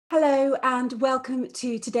Hello and welcome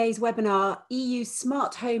to today's webinar, EU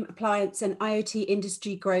Smart Home Appliance and IoT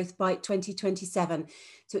Industry Growth by 2027.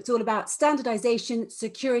 So it's all about standardization,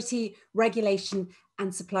 security, regulation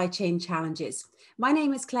and supply chain challenges. My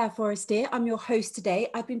name is Claire Forestier. I'm your host today.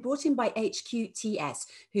 I've been brought in by HQTS,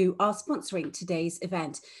 who are sponsoring today's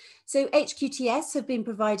event. So HQTS have been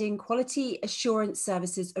providing quality assurance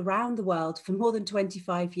services around the world for more than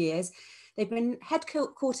 25 years. They've been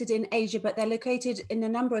headquartered in Asia, but they're located in a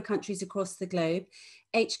number of countries across the globe.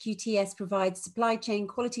 HQTS provides supply chain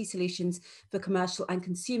quality solutions for commercial and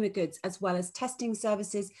consumer goods, as well as testing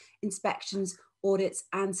services, inspections, audits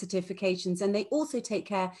and certifications. And they also take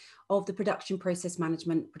care of the production process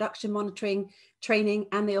management, production monitoring, training,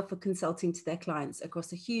 and they offer consulting to their clients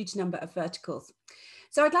across a huge number of verticals.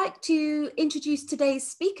 So I'd like to introduce today's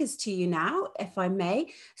speakers to you now, if I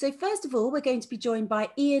may. So first of all, we're going to be joined by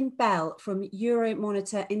Ian Bell from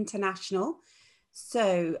Euromonitor International.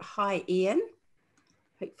 So hi, Ian.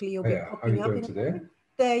 Hopefully you'll be popping up. Today?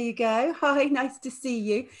 There you go. Hi, nice to see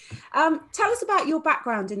you. Tell us about your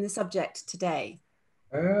background in the subject today.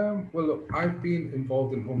 Well, look, I've been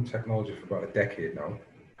involved in home technology for about a decade now,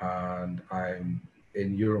 and I'm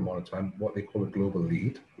in Euromonitor. I'm what they call a global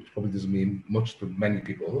lead, which probably doesn't mean much to many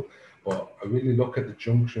people, but I really look at the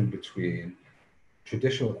junction between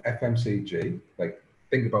traditional FMCG, like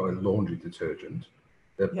think about a laundry detergent,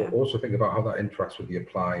 but also think about how that interacts with the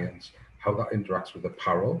appliance, how that interacts with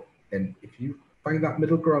apparel. And if you find that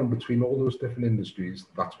middle ground between all those different industries,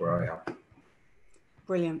 that's where I am.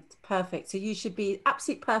 Brilliant. Perfect. So you should be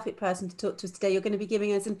absolute perfect person to talk to us today. You're going to be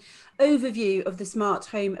giving us an overview of the smart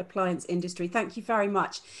home appliance industry. Thank you very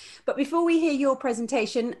much. But before we hear your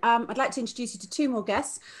presentation, I'd like to introduce you to two more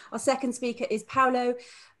guests. Our second speaker is Paolo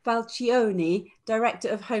Falcioni, Director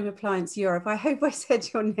of Home Appliance Europe. I hope I said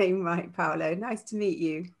your name right, Paolo. Nice to meet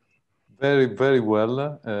you. Very, very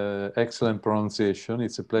well. Excellent pronunciation.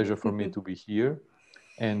 It's a pleasure for me to be here.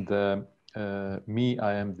 And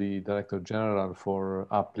I am the Director General for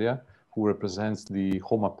Aplia, who represents the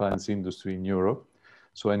home appliance industry in Europe.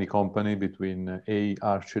 So any company between A,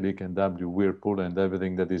 Arçelik, and W, Whirlpool, and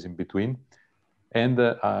everything that is in between. And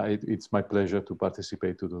it's my pleasure to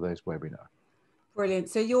participate to today's webinar. Brilliant.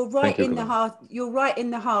 So you're right in the heart. You're right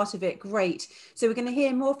in the heart of it. Great. So we're going to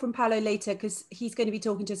hear more from Paolo later because he's going to be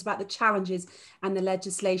talking to us about the challenges and the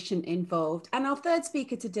legislation involved. And our third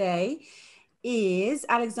speaker today is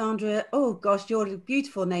Alexandra. Oh gosh, your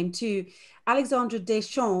beautiful name too, Alexandra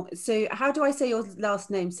Deschamps. So how do I say your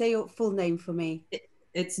last name? Say your full name for me.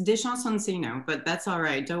 It's Deschamps Sonsino, but that's all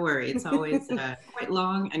right. Don't worry. It's always quite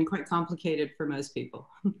long and quite complicated for most people.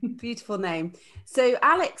 Beautiful name. So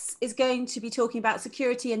Alex is going to be talking about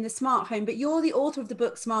security in the smart home, but you're the author of the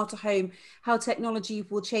book Smarter Home, How Technology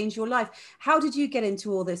Will Change Your Life. How did you get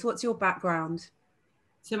into all this? What's your background?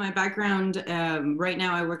 So my background, right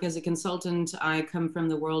now I work as a consultant. I come from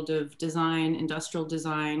the world of design, industrial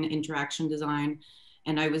design, interaction design,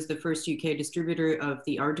 and I was the first UK distributor of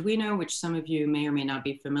the Arduino, which some of you may or may not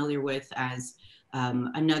be familiar with as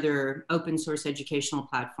another open source educational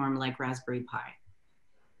platform like Raspberry Pi.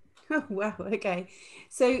 Oh, wow. Okay.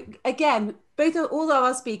 So again, all of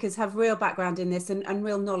our speakers have real background in this and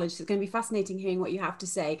real knowledge. So it's going to be fascinating hearing what you have to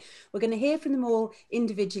say. We're going to hear from them all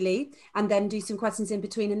individually and then do some questions in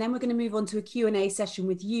between. And then we're going to move on to a Q&A session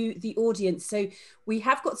with you, the audience. So we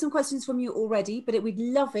have got some questions from you already, but we'd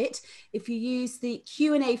love it if you use the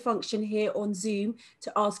Q&A function here on Zoom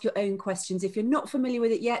to ask your own questions. If you're not familiar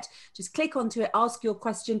with it yet, just click onto it, ask your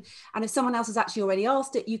question. And if someone else has actually already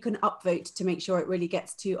asked it, you can upvote to make sure it really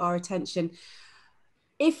gets to our attention.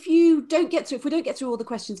 If we don't get through all the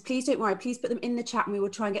questions, please don't worry. Please put them in the chat and we will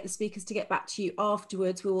try and get the speakers to get back to you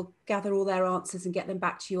afterwards. We will gather all their answers and get them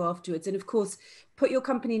back to you afterwards. And of course, put your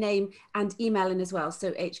company name and email in as well,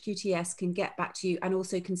 so HQTS can get back to you and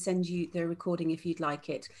also can send you the recording if you'd like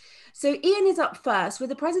it. So Ian is up first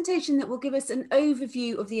with a presentation that will give us an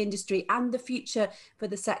overview of the industry and the future for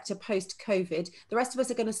the sector post-COVID. The rest of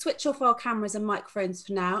us are going to switch off our cameras and microphones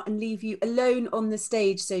for now and leave you alone on the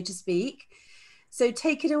stage, so to speak. So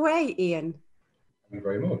take it away, Ian. Thank you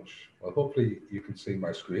very much. Well, hopefully you can see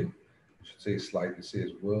my screen. You should see a slide that says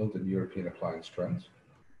World and European Appliance Trends.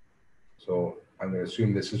 So I'm going to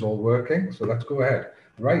assume this is all working. So let's go ahead.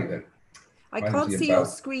 Right then. I can't see your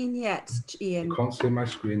screen yet, Ian. You can't see my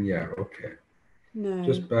screen yet. Okay. No.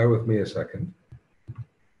 Just bear with me a second.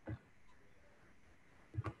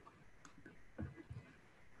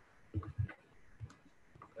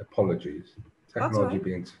 Apologies. Technology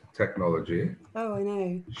being technology. Oh, I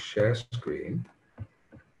know. Share screen.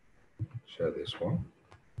 Share this one.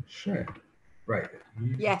 Share. Right.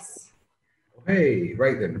 Yes. Hey,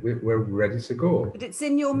 right then, we're ready to go. But it's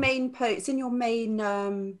in your main post. It's in your main.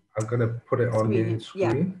 I'm going to put it on the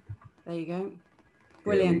screen. Yeah. There you go.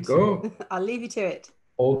 Brilliant. Here we go. I'll leave you to it.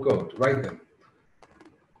 All good. Right then.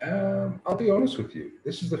 I'll be honest with you.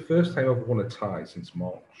 This is the first time I've won a tie since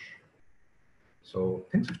March. So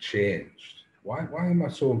things have changed. Why am I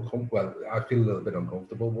so uncomfortable? Well, I feel a little bit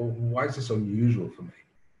uncomfortable. Well, why is this unusual for me?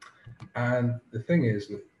 And the thing is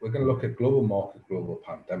that we're going to look at global market, global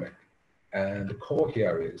pandemic. And the core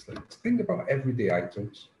here is that think about everyday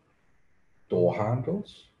items, door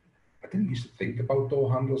handles. I didn't used to think about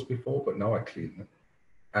door handles before, but now I clean them.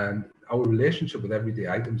 And our relationship with everyday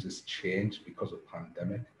items has changed because of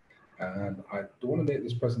pandemic. And I don't want to make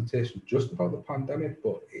this presentation just about the pandemic,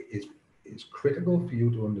 but it's critical for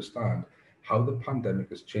you to understand how the pandemic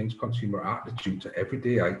has changed consumer attitude to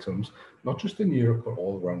everyday items, not just in Europe, but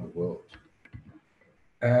all around the world.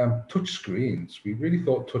 Touch screens. We really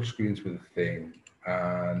thought touch screens were the thing,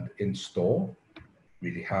 and in store,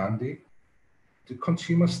 really handy. Do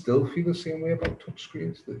consumers still feel the same way about touch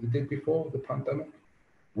screens that they did before the pandemic?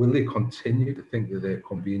 Will they continue to think that they're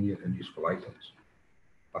convenient and useful items?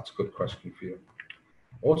 That's a good question for you.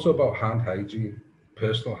 Also about hand hygiene,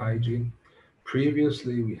 personal hygiene.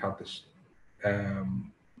 Previously, we had this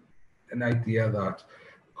an idea that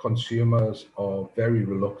consumers are very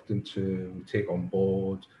reluctant to take on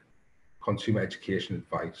board consumer education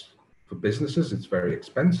advice. For businesses, it's very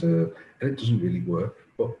expensive and it doesn't really work.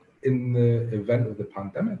 But in the event of the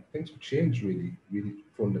pandemic, things have changed really, really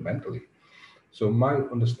fundamentally. So my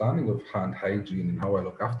understanding of hand hygiene and how I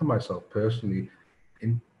look after myself personally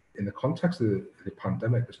in the context of the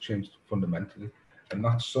pandemic has changed fundamentally. And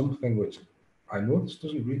that's something which I know this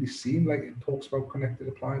doesn't really seem like it talks about connected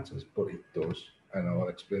appliances, but it does. And I'll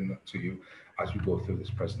explain that to you as we go through this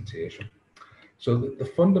presentation. So the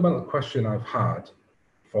fundamental question I've had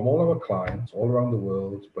from all our clients all around the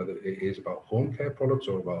world, whether it is about home care products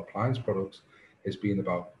or about appliance products, has been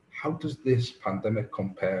about how does this pandemic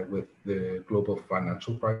compare with the global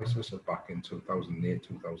financial crisis of back in 2008,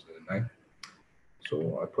 2009?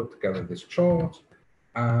 So I put together this chart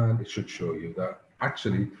and it should show you that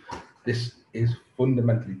actually this is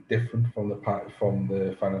fundamentally different from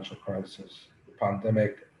the financial crisis. The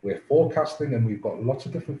pandemic, we're forecasting and we've got lots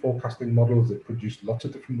of different forecasting models that produce lots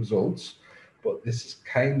of different results, but this is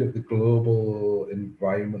kind of the global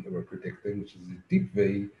environment that we're predicting, which is a deep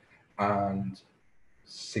V and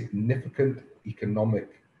significant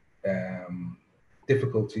economic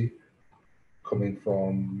difficulty coming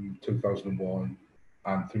from 2001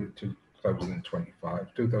 and through to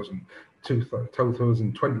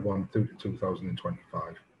 2021 through to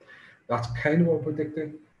 2025. That's kind of what we're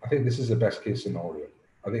predicting. I think this is the best case scenario.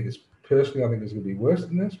 I think it's going to be worse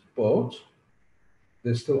than this, but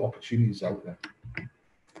there's still opportunities out there.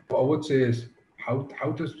 What I would say is how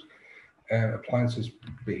does appliances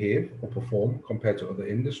behave or perform compared to other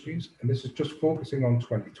industries? And this is just focusing on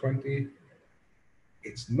 2020.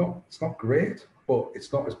 It's not great, but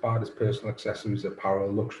it's not as bad as personal accessories,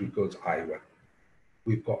 apparel, luxury goods, eyewear.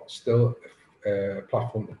 We've got still a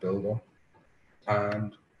platform to build on.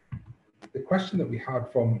 And the question that we had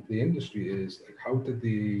from the industry is like, how did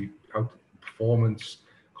the performance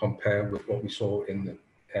compare with what we saw in the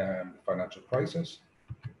financial crisis?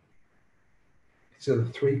 So the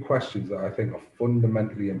three questions that I think are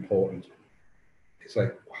fundamentally important. It's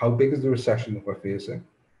like, how big is the recession that we're facing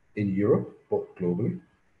in Europe, but globally?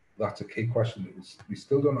 That's a key question that we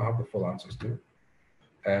still don't have the full answers to.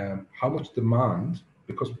 How much demand,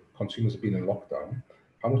 because consumers have been in lockdown,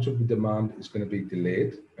 how much of the demand is going to be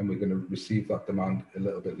delayed and we're going to receive that demand a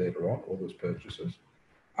little bit later on, all those purchases.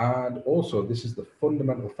 And also, this is the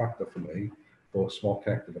fundamental factor for me for smart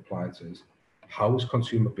connected appliances. How has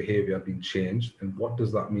consumer behavior been changed and what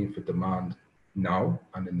does that mean for demand now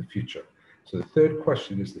and in the future? So the third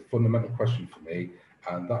question is the fundamental question for me,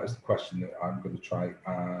 and that is the question that I'm going to try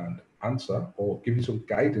and answer or give you some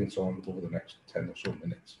guidance on over the next 10 or so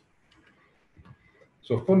minutes.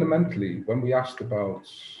 So fundamentally, when we asked about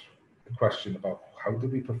the question about how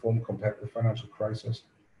did we perform compared to the financial crisis,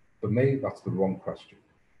 for me, that's the wrong question.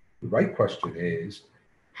 The right question is,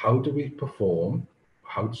 how do we perform?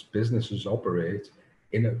 How does businesses operate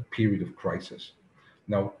in a period of crisis?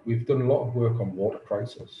 Now, we've done a lot of work on water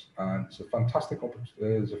crisis, and it's a fantastic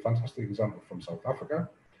example from South Africa,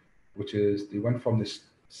 which is they went from this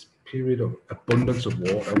period of abundance of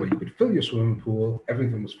water where you could fill your swimming pool,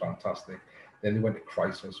 everything was fantastic. Then they went to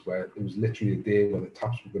crisis where it was literally a day where the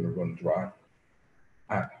taps were going to run dry.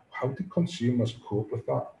 And how did consumers cope with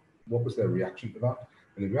that? What was their reaction to that?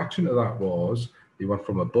 And the reaction to that was they went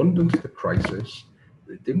from abundance to crisis.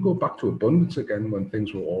 They didn't go back to abundance again when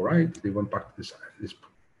things were all right. They went back to this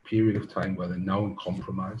period of time where they're now in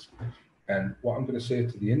compromise. And what I'm going to say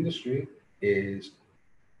to the industry is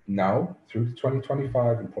now, through to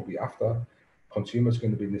 2025 and probably after, consumers are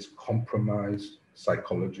going to be in this compromised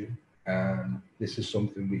psychology. And this is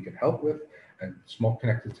something we can help with. And smart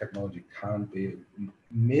connected technology can be a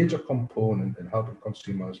major component in helping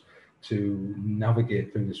consumers to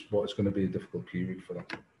navigate through this, what is going to be a difficult period for them.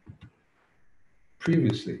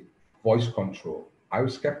 Previously, voice control. I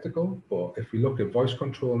was skeptical, but if we look at voice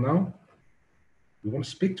control now, we want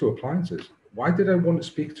to speak to appliances. Why did I want to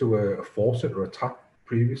speak to a faucet or a tap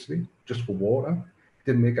previously, just for water? It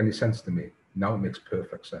didn't make any sense to me. Now it makes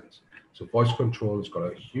perfect sense. So voice control has got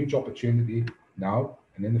a huge opportunity now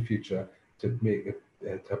and in the future to make it,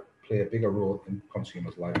 to play a bigger role in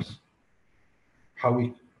consumers' lives. How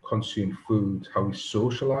we consume food, how we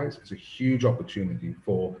socialize is a huge opportunity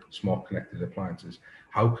for smart connected appliances.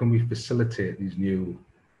 How can we facilitate these new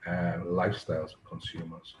lifestyles of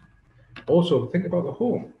consumers? Also, think about the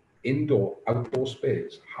home, indoor, outdoor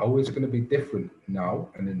space. How is it going to be different now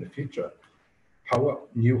and in the future? How are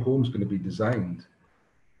new homes going to be designed?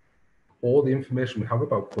 All the information we have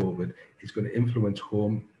about COVID is going to influence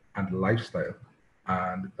home and lifestyle.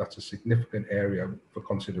 And that's a significant area for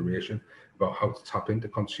consideration about how to tap into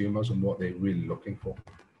consumers and what they're really looking for.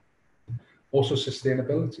 Also,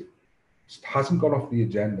 sustainability. It hasn't gone off the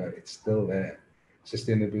agenda, it's still there.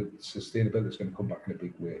 Sustainability is going to come back in a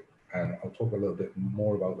big way. And I'll talk a little bit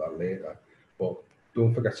more about that later. But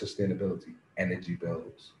don't forget sustainability, energy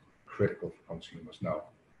bills, critical for consumers. Now,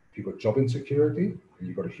 if you've got job insecurity and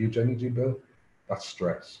you've got a huge energy bill, that's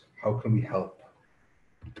stress. How can we help?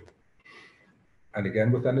 And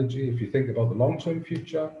again, with energy, if you think about the long-term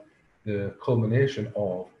future, the culmination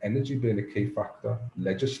of energy being a key factor,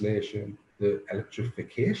 legislation, the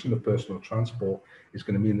electrification of personal transport is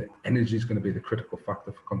going to mean that energy is going to be the critical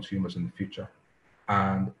factor for consumers in the future.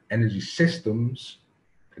 And energy systems,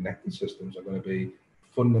 connected systems, are going to be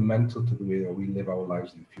fundamental to the way that we live our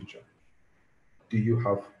lives in the future. Do you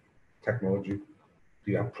have technology?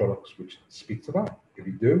 Do you have products which speak to that? If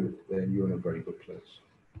you do, then you're in a very good place.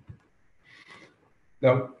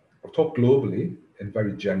 Now, I've talked globally and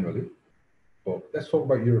very generally, but let's talk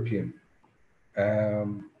about European.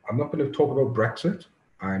 I'm not going to talk about Brexit.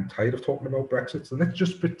 I'm tired of talking about Brexit. So let's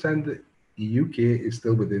just pretend that the UK is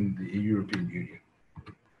still within the European Union.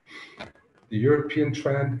 The European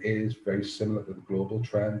trend is very similar to the global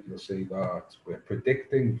trend. You'll see that we're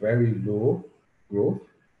predicting very low growth,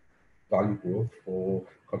 value growth for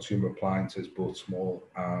consumer appliances, both small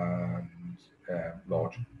and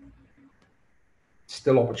large.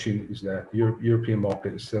 Still opportunities there. The European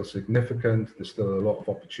market is still significant. There's still a lot of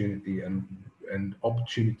opportunity and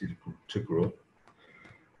opportunity to grow.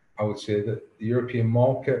 I would say that the European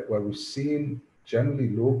market, where we've seen generally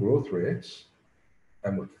low growth rates,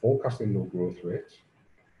 and we're forecasting low growth rates,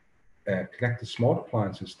 connected smart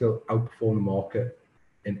appliances still outperform the market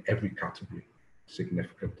in every category,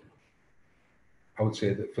 significant. I would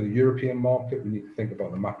say that for the European market, we need to think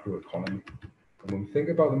about the macro economy. And when we think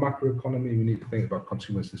about the macro economy, we need to think about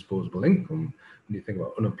consumers' disposable income, we need to think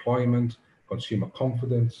about unemployment, consumer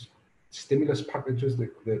confidence, stimulus packages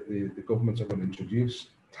that the governments are going to introduce,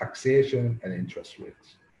 taxation and interest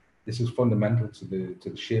rates. This is fundamental to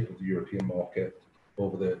the shape of the European market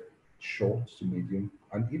over the short to medium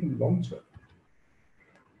and even long term.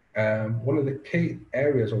 One of the key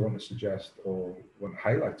areas I want to suggest or want to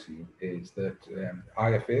highlight to you is that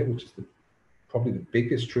IFA, which is probably the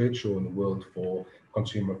biggest trade show in the world for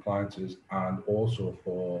consumer appliances and also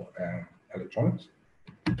for electronics.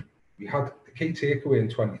 We had the key takeaway in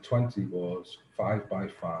 2020 was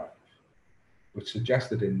 5x5, which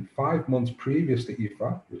suggested in 5 months previous to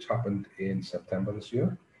IFA, which happened in September this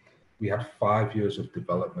year, we had 5 years of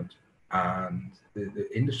development, and the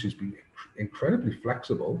industry's been incredibly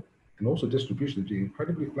flexible, and also distribution has been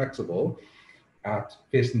incredibly flexible at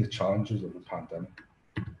facing the challenges of the pandemic.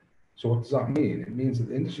 So what does that mean? It means that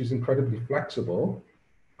the industry is incredibly flexible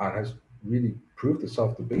and has really proved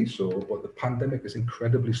itself to be so, but the pandemic is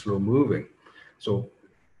incredibly slow moving. So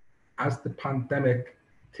as the pandemic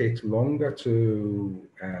takes longer to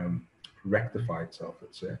rectify itself,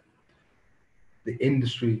 let's say, the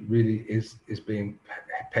industry really is being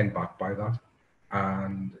penned back by that.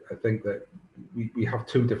 And I think that we have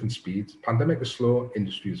two different speeds. Pandemic is slow,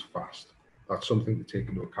 industry is fast. That's something to take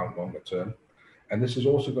into account longer term. And this is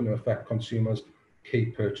also going to affect consumers' key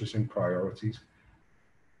purchasing priorities.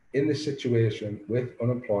 In this situation, with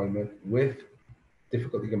unemployment, with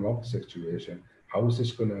difficult economic situation, how is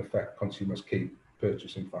this going to affect consumers' key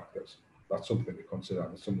purchasing factors? That's something to consider,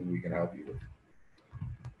 and something we can help you with.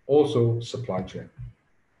 Also, supply chain.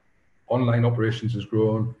 Online operations has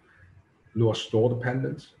grown, lower store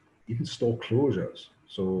dependence, even store closures.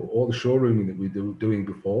 So all the showrooming that we were doing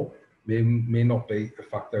before may not be a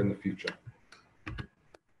factor in the future.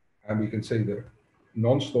 And we can see that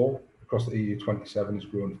non-store across the EU27 has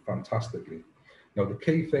grown fantastically. Now, the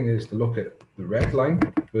key thing is to look at the red line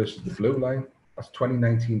versus the blue line. That's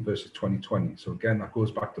 2019 versus 2020. So again, that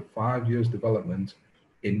goes back to 5 years development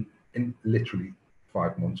in literally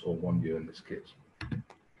 5 months or 1 year in this case.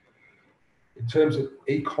 In terms of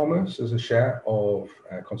e-commerce as a share of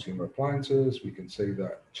consumer appliances, we can see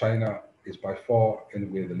that China is by far in a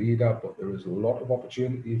way the leader, but there is a lot of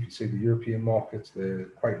opportunity. If you see the European markets, they're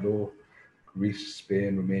quite low. Greece,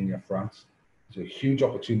 Spain, Romania, France. There's a huge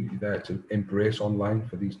opportunity there to embrace online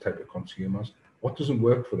for these type of consumers. What doesn't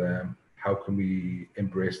work for them? How can we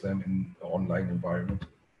embrace them in the online environment?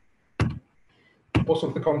 Also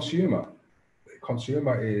for the consumer. The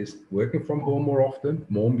consumer is working from home more often,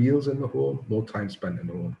 more meals in the home, more time spent in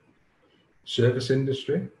the home. Service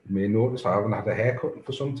industry, you may notice I haven't had a haircut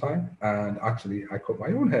for some time, and actually I cut my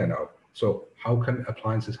own hair now. So how can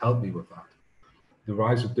appliances help me with that? The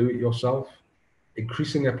rise of do-it-yourself.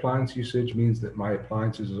 Increasing appliance usage means that my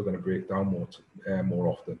appliances are going to break down more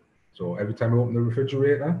often. So every time I open the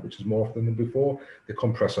refrigerator, which is more often than before, the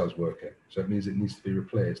compressor is working. So it means it needs to be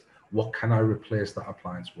replaced. What can I replace that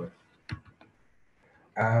appliance with?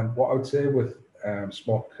 And what I would say with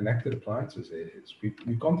smart connected appliances is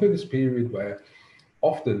we've gone through this period where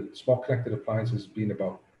often smart connected appliances have been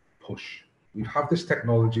about push. We have this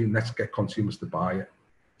technology and let's get consumers to buy it.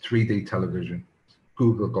 3D television,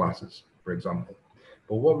 Google Glasses, for example.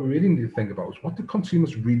 But what we really need to think about is what do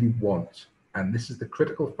consumers really want? And this is the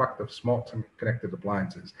critical factor of smart connected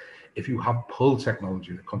appliances. If you have pull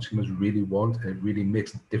technology that consumers really want, and it really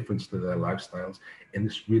makes a difference to their lifestyles in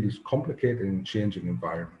this really complicated and changing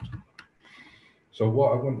environment. So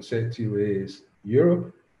what I want to say to you is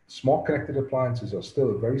Europe, smart connected appliances are still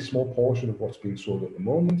a very small portion of what's being sold at the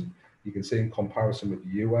moment. You can see in comparison with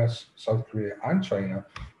the US, South Korea, and China,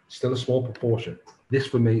 still a small proportion. This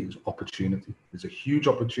for me is opportunity. There's a huge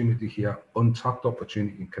opportunity here, untapped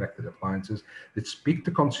opportunity in connected appliances that speak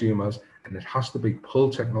to consumers, and it has to be pull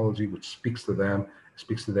technology which speaks to them,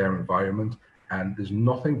 speaks to their environment. And there's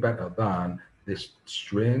nothing better than this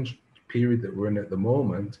strange period that we're in at the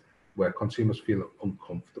moment where consumers feel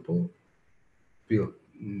uncomfortable,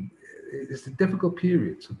 it's a difficult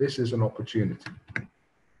period. So this is an opportunity.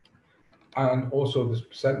 And also this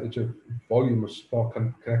percentage of volume of smart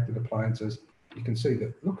connected appliances, you can see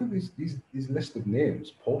that, look at these list of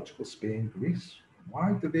names, Portugal, Spain, Greece.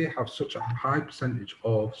 Why do they have such a high percentage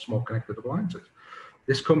of smart connected appliances?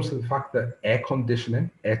 This comes to the fact that air conditioning,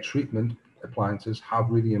 air treatment appliances have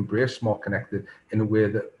really embraced smart connected in a way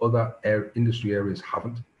that other industry areas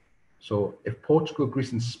haven't. So if Portugal,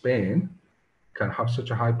 Greece, and Spain can have such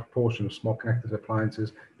a high proportion of smart connected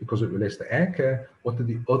appliances because it relates to air care, what do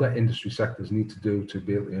the other industry sectors need to do to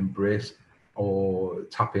be able to embrace or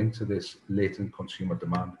tap into this latent consumer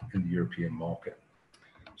demand in the European market?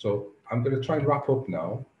 So I'm going to try and wrap up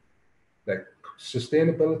now. Like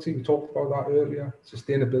sustainability, we talked about that earlier.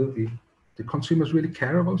 Sustainability, do consumers really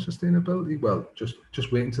care about sustainability? Well,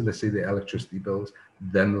 just wait until they see the electricity bills,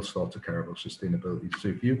 then they'll start to care about sustainability. So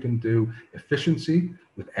if you can do efficiency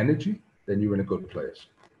with energy, then you're in a good place.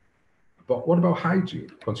 But what about hygiene?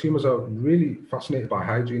 Consumers are really fascinated by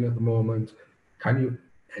hygiene at the moment. Can you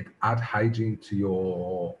add hygiene to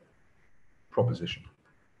your proposition?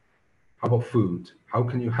 How about food? How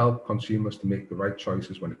can you help consumers to make the right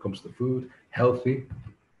choices when it comes to food? Healthy,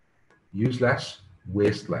 use less,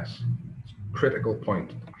 waste less. It's a critical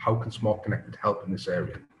point. How can smart connected help in this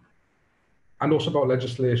area? And also about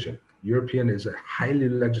legislation. European is a highly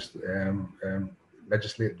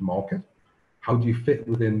legislated market. How do you fit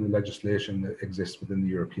within the legislation that exists within the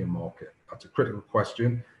European market? That's a critical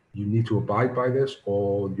question. You need to abide by this,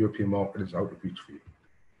 or the European market is out of reach for you.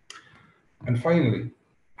 And finally,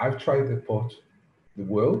 I've tried to put the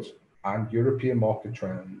world and European market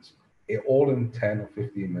trends all in 10 or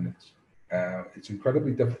 15 minutes. It's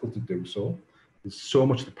incredibly difficult to do so. There's so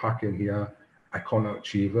much to pack in here. I cannot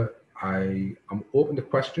achieve it. I am open to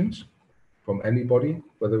questions from anybody,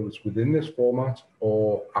 whether it's within this format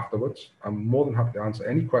or afterwards. I'm more than happy to answer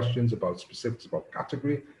any questions about specifics about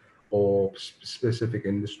category or specific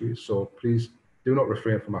industries. So please do not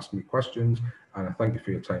refrain from asking me questions. And I thank you for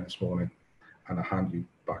your time this morning. And I hand you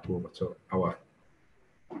back over to our.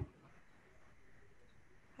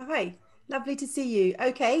 Hi, lovely to see you.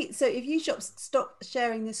 Okay, so if you stop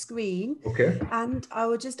sharing the screen. Okay. And I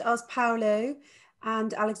will just ask Paolo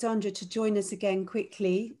and Alexandra to join us again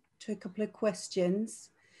quickly to a couple of questions.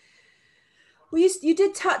 Well, you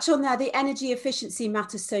did touch on there, the energy efficiency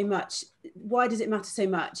matters so much. Why does it matter so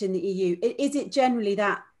much in the EU? Is it generally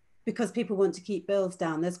that because people want to keep bills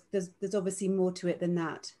down? There's obviously more to it than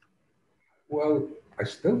that. Well, I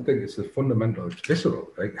still think it's the fundamental, it's visceral.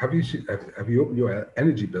 Like, have you opened your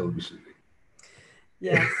energy bill recently?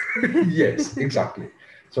 Yes. Yes, exactly.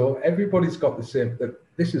 So everybody's got the same, that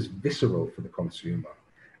this is visceral for the consumer.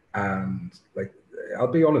 And like, I'll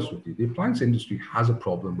be honest with you, the appliance industry has a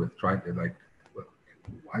problem with trying to like, well,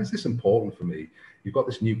 why is this important for me? You've got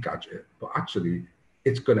this new gadget, but actually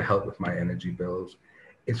it's going to help with my energy bills.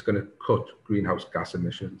 It's going to cut greenhouse gas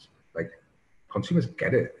emissions. Like, consumers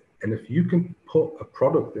get it. And if you can put a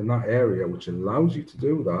product in that area which allows you to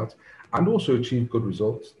do that and also achieve good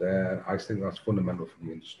results, then I think that's fundamental for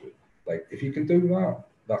the industry. Like, if you can do that,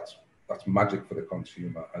 that's magic for the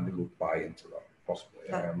consumer, and they will buy into that. Possibly,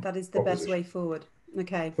 that is the best way forward.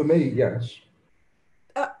 Okay. For me, yes.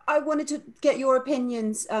 I wanted to get your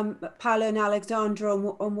opinions, Paolo and Alexandra,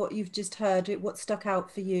 on what you've just heard. What stuck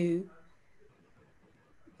out for you?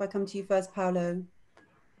 If I come to you first, Paolo.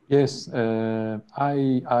 Yes,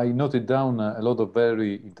 I noted down a lot of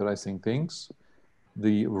very interesting things.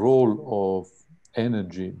 The role of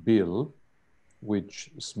energy bill, which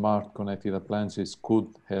smart connected appliances could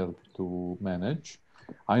help to manage.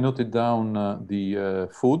 I noted down the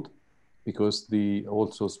food, because the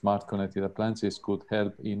also smart connected appliances could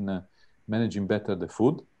help in managing better the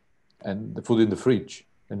food and the food in the fridge,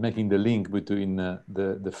 and making the link between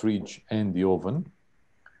the fridge and the oven.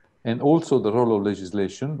 And also the role of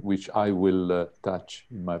legislation, which I will touch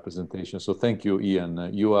in my presentation. So thank you,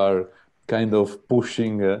 Ian. You are kind of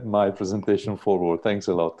pushing my presentation forward. Thanks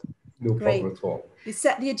a lot. No problem at all. You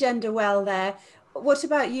set the agenda well there. What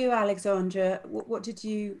about you, Alexandra? What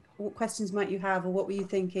questions might you have, or what were you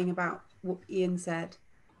thinking about what Ian said?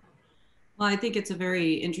 Well, I think it's a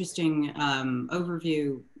very interesting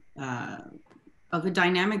overview of a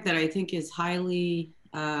dynamic that I think is highly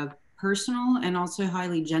personal and also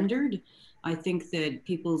highly gendered. I think that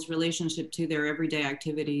people's relationship to their everyday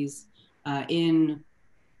activities in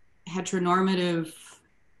heteronormative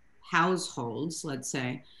households, let's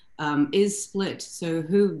say, is split. So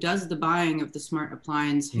who does the buying of the smart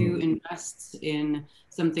appliance, who invests in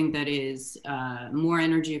something that is more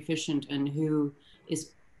energy efficient, and who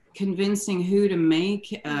is convincing who to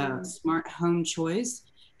make a smart home choice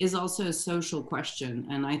is also a social question.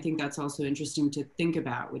 And I think that's also interesting to think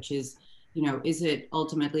about, which is, you know, is it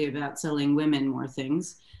ultimately about selling women more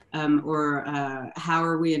things? Or how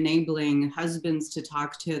are we enabling husbands to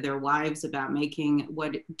talk to their wives about making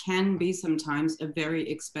what can be sometimes a very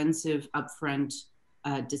expensive upfront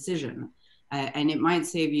decision? And it might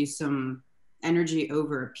save you some energy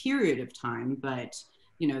over a period of time, but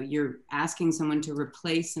you know, you're asking someone to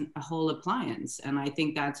replace a whole appliance. And I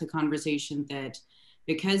think that's a conversation that,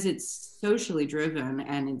 because it's socially driven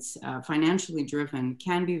and it's financially driven,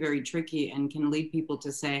 can be very tricky and can lead people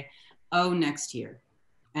to say, oh, next year.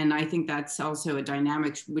 And I think that's also a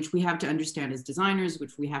dynamic which we have to understand as designers,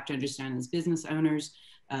 which we have to understand as business owners,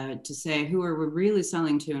 to say, who are we really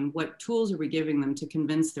selling to, and what tools are we giving them to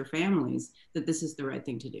convince their families that this is the right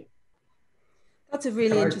thing to do? That's a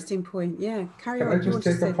really interesting point. Yeah, carry on. Can I just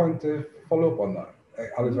take a point to follow up on that?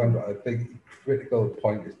 Alexandra, I think a critical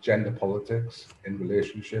point is gender politics in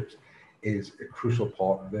relationships is a crucial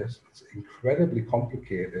part of this. It's incredibly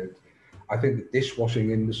complicated. I think the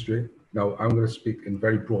dishwashing industry, now I'm going to speak in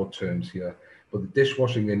very broad terms here, but the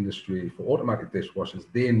dishwashing industry, for automatic dishwashers,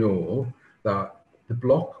 they know that the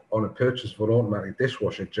block on a purchase for an automatic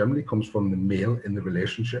dishwasher generally comes from the male in the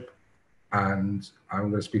relationship. And I'm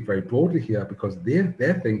going to speak very broadly here, because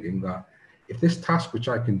they're thinking that if this task which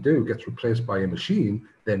I can do gets replaced by a machine,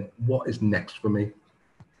 then what is next for me?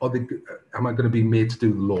 Am I going to be made to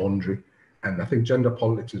do the laundry? And I think gender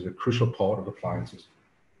politics is a crucial part of appliances.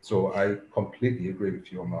 So I completely agree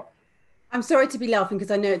with you on that. I'm sorry to be laughing, because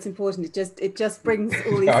I know it's important. It just brings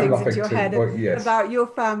all these things into your head about your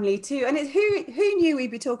family too. And it's who knew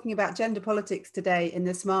we'd be talking about gender politics today in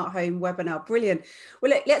the Smart Home webinar. Brilliant.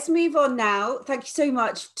 Well, let's move on now. Thank you so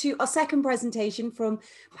much to our second presentation from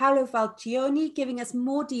Paolo Falcioni, giving us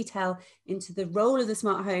more detail into the role of the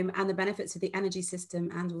smart home and the benefits of the energy system,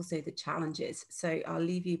 and also the challenges. So I'll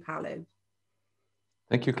leave you, Paolo.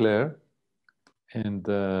 Thank you, Claire. And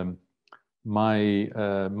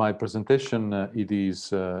my presentation, it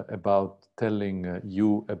is about telling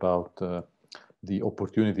you about the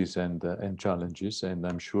opportunities and challenges, and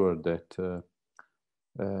I'm sure that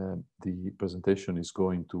the presentation is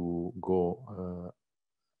going to go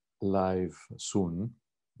live soon,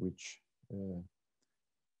 which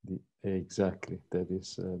exactly that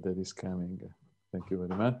is coming. Thank you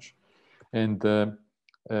very much. And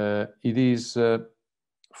it is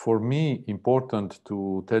for me important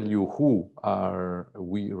to tell you who are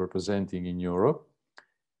we representing in Europe.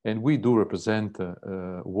 And we do represent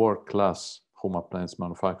world-class home appliance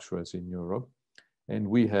manufacturers in Europe. And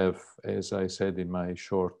we have, as I said in my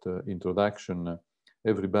short introduction,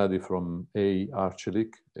 everybody from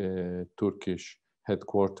Arçelik, a Turkish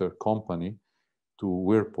headquarter company, to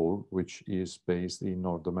Whirlpool, which is based in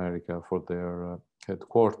North America for their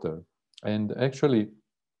headquarter. And actually,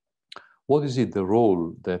 what is it the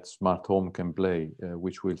role that smart home can play,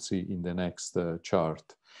 which we'll see in the next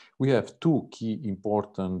chart? We have two key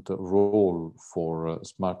important roles for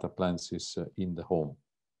smart appliances in the home.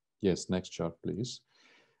 Yes, next chart, please.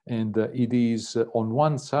 And it is on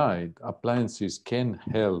one side, appliances can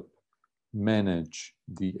help manage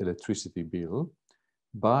the electricity bill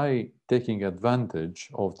by taking advantage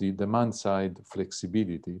of the demand side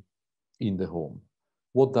flexibility in the home.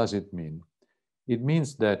 What does it mean? It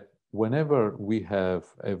means that whenever we have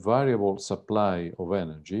a variable supply of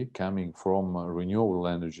energy coming from renewable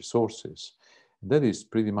energy sources, that is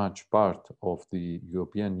pretty much part of the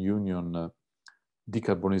European Union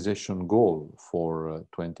decarbonization goal for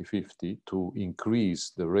 2050 to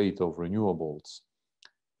increase the rate of renewables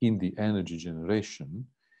in the energy generation.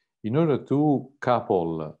 In order to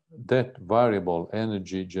couple that variable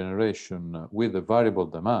energy generation with a variable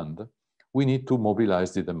demand, we need to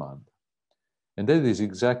mobilize the demand. And that is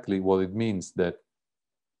exactly what it means that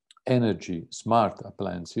energy smart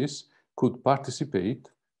appliances could participate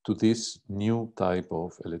to this new type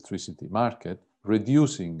of electricity market,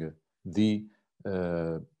 reducing the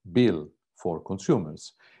bill for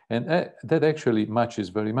consumers. And that actually matches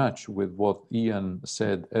very much with what Ian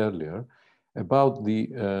said earlier about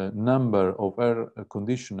the number of air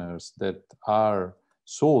conditioners that are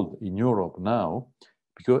sold in Europe now,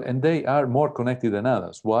 and they are more connected than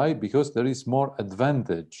others. Why? Because there is more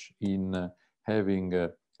advantage in having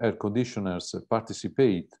air conditioners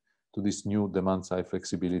participate to this new demand-side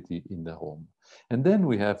flexibility in the home. And then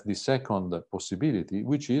we have the second possibility,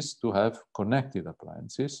 which is to have connected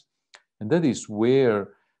appliances. And that is where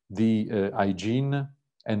the hygiene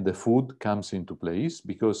and the food comes into place,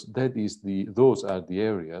 because those are the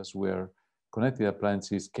areas where connected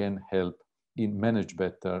appliances can help manage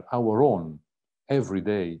better our own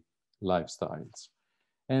everyday lifestyles.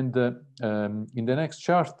 And in the next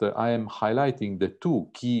chart, I am highlighting the two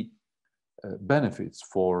key benefits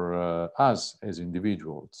for us as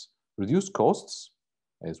individuals: reduce costs,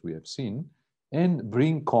 as we have seen, and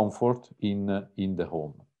bring comfort in the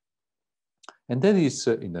home. And that is,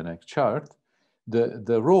 in the next chart,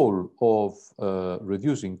 the role of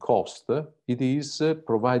reducing cost. It is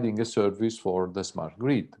providing a service for the smart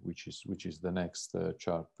grid, which is the next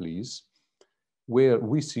chart, please, where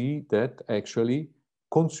we see that actually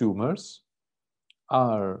consumers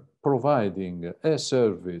are providing a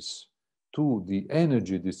service to the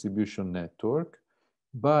energy distribution network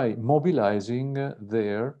by mobilizing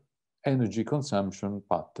their energy consumption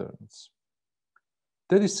patterns.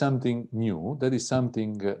 That is something new. That is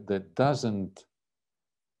something that doesn't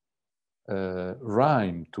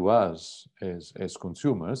rhyme to us as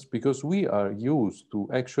consumers, because we are used to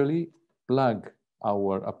actually plug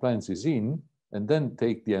our appliances in and then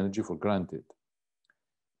take the energy for granted.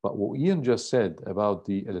 But what Ian just said about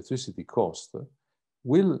the electricity cost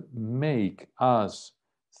will make us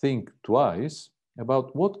think twice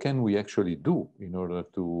about what can we actually do in order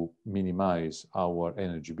to minimize our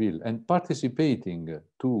energy bill. And participating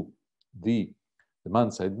to the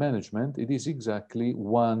demand-side management, it is exactly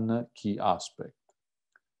one key aspect.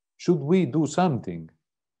 Should we do something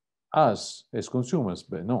as consumers?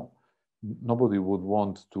 But no, nobody would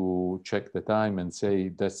want to check the time and say,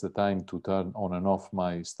 that's the time to turn on and off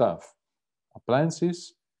my stuff.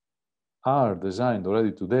 Appliances are designed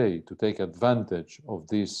already today to take advantage of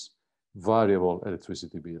this variable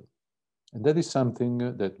electricity bill. And that is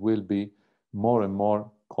something that will be more and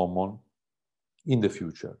more common in the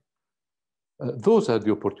future. Those are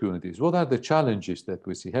the opportunities. What are the challenges that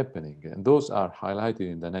we see happening? And those are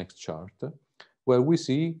highlighted in the next chart, where we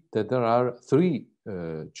see that there are three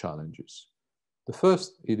challenges. The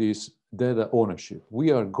first, it is data ownership.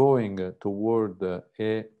 We are going toward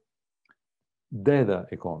a data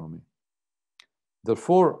economy.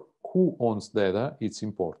 Therefore, who owns data? It's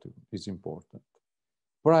important.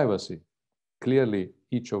 Privacy. Clearly,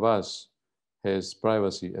 each of us has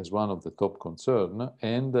privacy as one of the top concerns,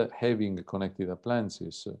 and having connected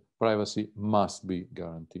appliances, privacy must be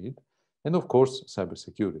guaranteed. And of course,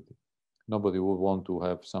 cybersecurity. Nobody would want to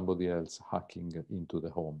have somebody else hacking into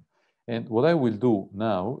the home. And what I will do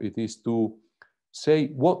now, it is to say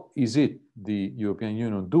what is it the European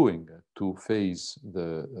Union doing to face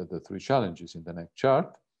the three challenges in the next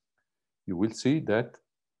chart, you will see that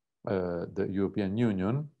the European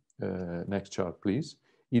Union, next chart please,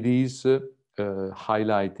 it is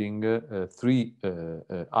highlighting three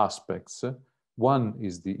aspects. One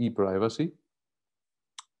is the e-privacy.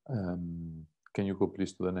 Can you go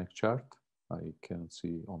please to the next chart? I can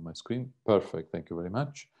see on my screen. Perfect, thank you very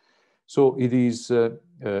much. So it is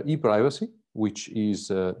e-privacy, which is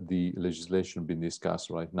the legislation being discussed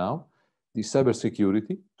right now, the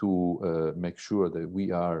cybersecurity to make sure that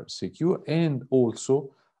we are secure, and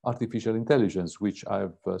also artificial intelligence, which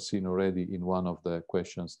I've seen already in one of the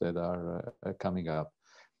questions that are coming up.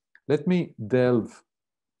 Let me delve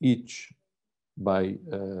each by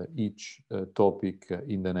each topic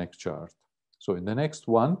in the next chart. So in the next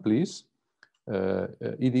one, please,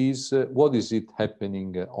 it is what is it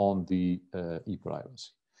happening on the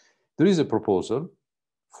e-privacy. There is a proposal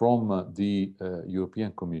from the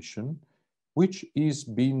European Commission, which is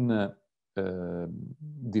being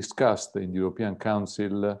discussed in the European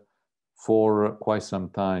Council for quite some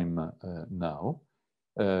time now.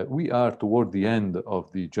 We are toward the end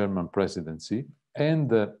of the German presidency,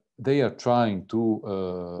 and they are trying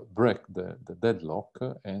to break the deadlock,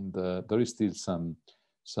 and there is still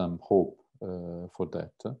some hope for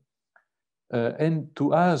that. And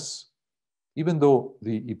to us, even though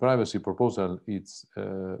the e-privacy proposal is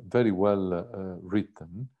very well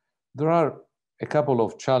written, there are a couple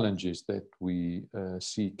of challenges that we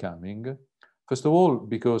see coming. First of all,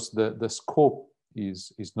 because the scope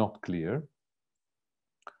is not clear,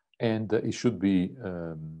 and it should be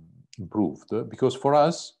improved. Because for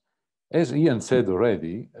us, as Ian said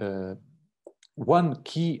already, one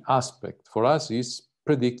key aspect for us is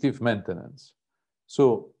predictive maintenance.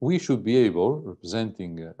 So we should be able,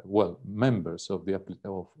 representing, well, members of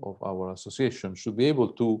our association should be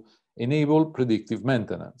able to enable predictive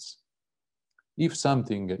maintenance. If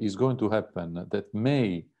something is going to happen that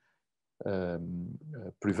may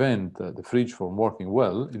prevent the fridge from working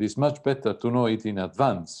well, it is much better to know it in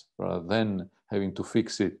advance rather than having to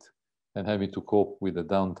fix it and having to cope with the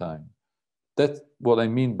downtime. That's what I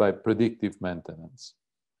mean by predictive maintenance.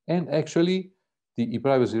 And actually, the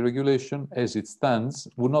e-privacy regulation, as it stands,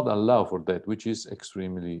 would not allow for that, which is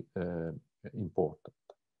extremely important.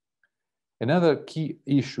 Another key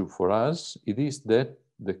issue for us, it is that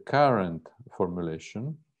the current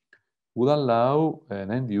formulation would allow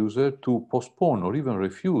an end user to postpone or even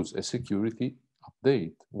refuse a security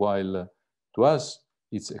update, while to us,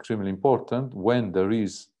 it's extremely important when there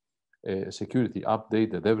is a security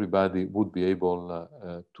update that everybody would be able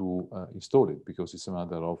to install it, because it's a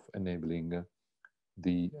matter of enabling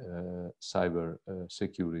the cyber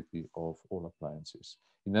security of all appliances.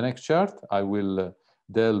 In the next chart, I will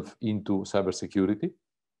delve into cybersecurity.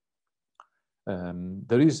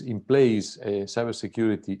 There is in place a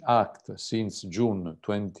Cybersecurity Act since June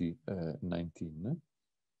 2019,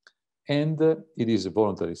 and it is a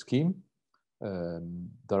voluntary scheme.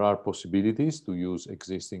 There are possibilities to use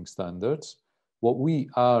existing standards. What we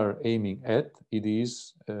are aiming at, it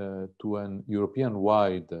is to an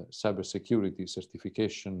European-wide cybersecurity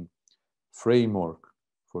certification framework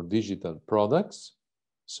for digital products,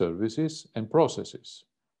 services, and processes.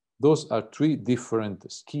 Those are three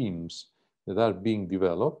different schemes that are being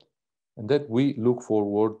developed and that we look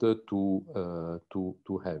forward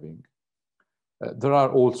to having. There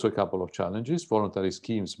are also a couple of challenges. Voluntary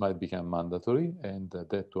schemes might become mandatory, and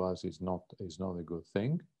that to us is not a good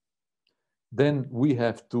thing. Then we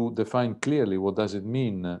have to define clearly what does it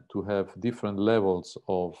mean to have different levels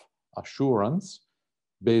of assurance,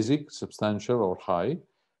 basic, substantial, or high.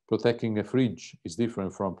 Protecting a fridge is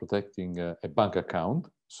different from protecting a bank account.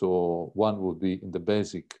 So one would be in the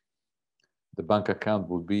basic, the bank account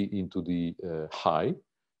would be into the high,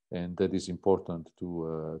 and that is important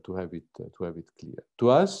to have it clear. To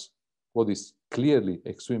us, what is clearly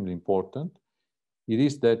extremely important, it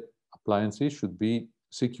is that appliances should be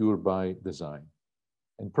secure by design.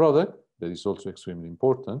 And product, that is also extremely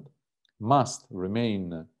important, must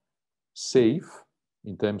remain safe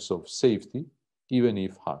in terms of safety, even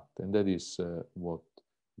if hacked. And that is what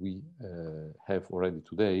we have already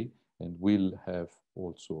today and will have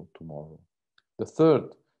also tomorrow. The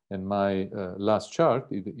third and my last chart,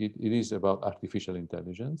 it is about artificial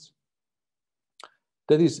intelligence.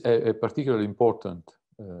 That is a particularly important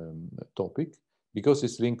topic because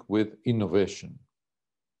it's linked with innovation.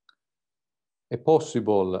 A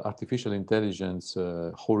possible artificial intelligence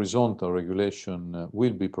horizontal regulation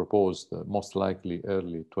will be proposed most likely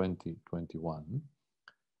early 2021.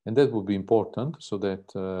 And that will be important so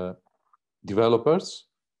that developers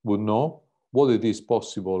would know what it is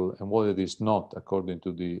possible and what it is not according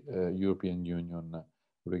to the European Union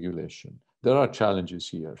regulation. There are challenges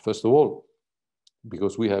here. First of all,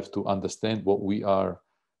 because we have to understand what we are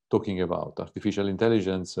talking about. Artificial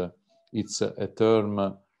intelligence, it's a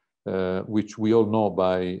term which we all know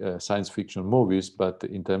by science fiction movies, but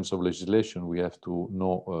in terms of legislation, we have to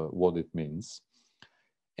know what it means.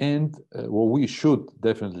 And what we should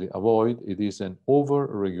definitely avoid, it is an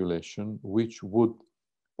over-regulation which would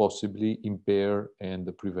possibly impair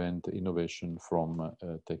and prevent innovation from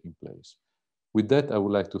taking place. With that, I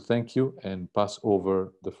would like to thank you and pass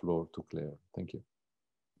over the floor to Claire. Thank you.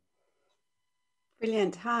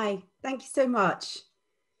 Brilliant. Hi, thank you so much.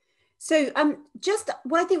 So just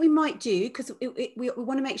what I think we might do, because we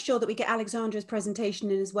want to make sure that we get Alexandra's presentation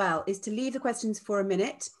in as well, is to leave the questions for a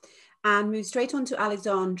minute and move straight on to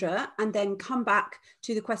Alexandra and then come back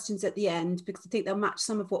to the questions at the end, because I think they'll match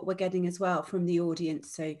some of what we're getting as well from the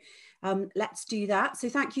audience. So let's do that. So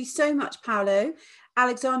thank you so much, Paolo.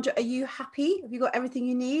 Alexandra, are you happy? Have you got everything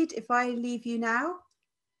you need if I leave you now?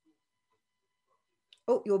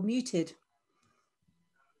 Oh, you're muted.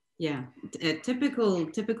 Yeah, a typical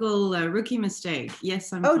rookie mistake.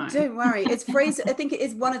 Yes, I'm fine. Don't worry. It's phrase. I think it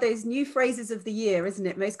is one of those new phrases of the year, isn't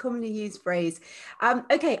it? Most commonly used phrase.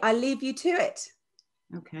 Okay, I'll leave you to it.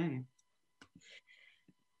 Okay.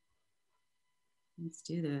 Let's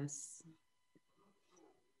do this.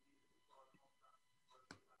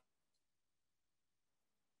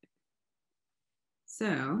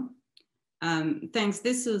 So, thanks.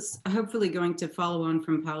 This is hopefully going to follow on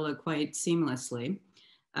from Paolo quite seamlessly.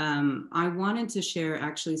 I wanted to share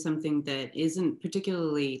actually something that isn't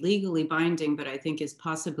particularly legally binding, but I think is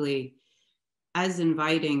possibly as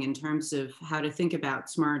inviting in terms of how to think about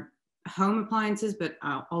smart home appliances, but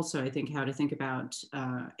also I think how to think about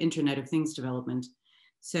Internet of Things development.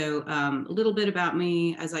 So a little bit about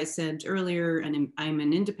me, as I said earlier, and I'm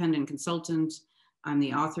an independent consultant. I'm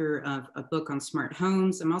the author of a book on smart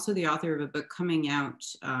homes. I'm also the author of a book coming out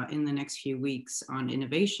in the next few weeks on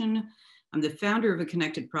innovation. I'm the founder of a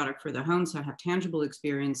connected product for the home, so I have tangible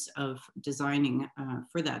experience of designing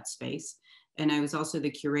for that space. And I was also the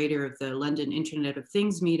curator of the London Internet of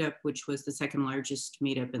Things meetup, which was the second largest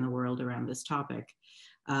meetup in the world around this topic.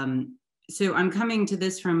 So I'm coming to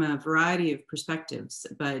this from a variety of perspectives,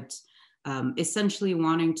 but essentially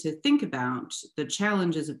wanting to think about the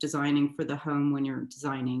challenges of designing for the home when you're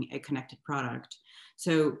designing a connected product.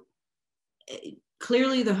 So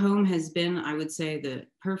clearly the home has been, I would say, the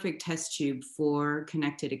perfect test tube for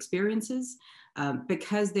connected experiences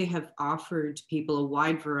because they have offered people a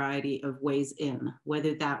wide variety of ways in,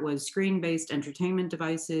 whether that was screen-based entertainment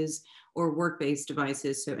devices or work-based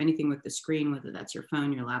devices. So anything with the screen, whether that's your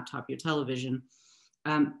phone, your laptop, your television.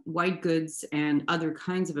 White goods and other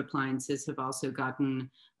kinds of appliances have also gotten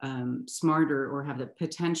smarter or have the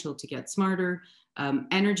potential to get smarter.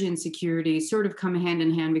 Energy and security sort of come hand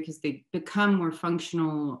in hand because they become more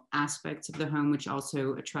functional aspects of the home, which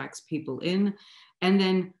also attracts people in. And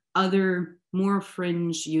then other more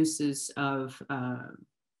fringe uses of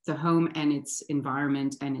the home and its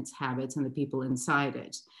environment and its habits and the people inside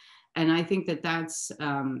it. And I think that that's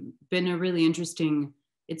been a really interesting,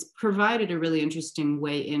 it's provided a really interesting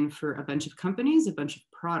way in for a bunch of companies, a bunch of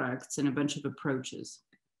products, and a bunch of approaches.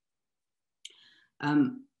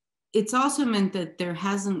 It's also meant that there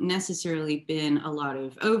hasn't necessarily been a lot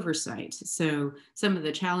of oversight. So some of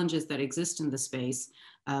the challenges that exist in the space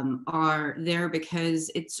are there because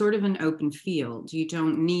it's sort of an open field. You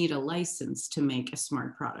don't need a license to make a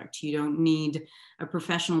smart product. You don't need a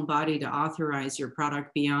professional body to authorize your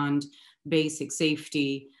product beyond basic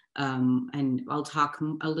safety. And I'll talk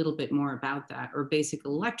a little bit more about that, or basic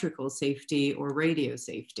electrical safety or radio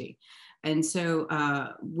safety. And so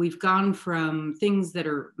we've gone from things that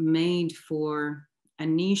are made for a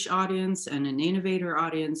niche audience and an innovator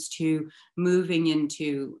audience to moving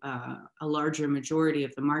into a larger majority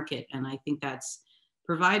of the market. And I think that's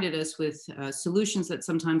provided us with solutions that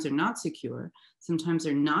sometimes are not secure, sometimes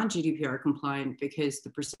are not GDPR compliant because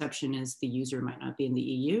the perception is the user might not be in the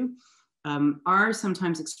EU, are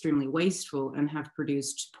sometimes extremely wasteful and have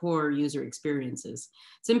produced poor user experiences,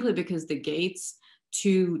 simply because the gates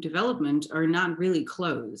to development are not really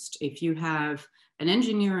closed. If you have an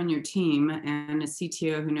engineer on your team and a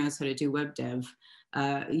CTO who knows how to do web dev,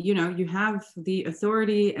 you know, you have the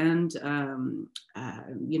authority and,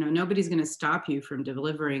 you know, nobody's going to stop you from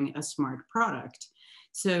delivering a smart product.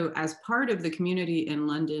 So as part of the community in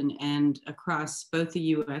London and across both the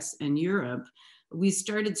US and Europe, we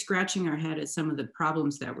started scratching our head at some of the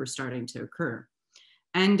problems that were starting to occur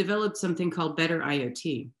and developed something called Better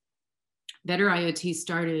IoT. Better IoT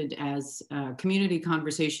started as a community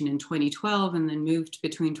conversation in 2012 and then moved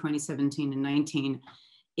between 2017 and 19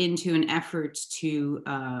 into an effort to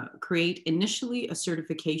create initially a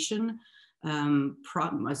certification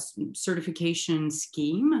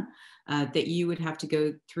scheme that you would have to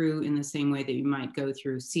go through in the same way that you might go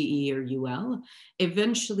through CE or UL.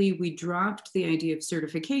 Eventually, we dropped the idea of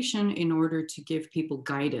certification in order to give people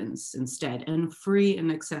guidance instead, and free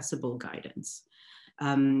and accessible guidance.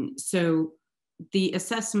 So the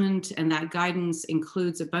assessment and that guidance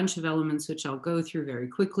includes a bunch of elements, which I'll go through very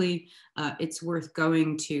quickly. It's worth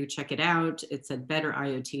going to check it out. It's at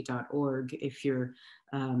betteriot.org if you're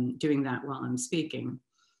doing that while I'm speaking.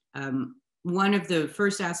 One of the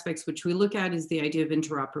first aspects which we look at is the idea of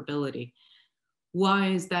interoperability. Why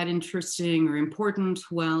is that interesting or important?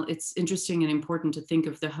 Well, it's interesting and important to think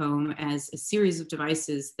of the home as a series of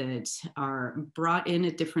devices that are brought in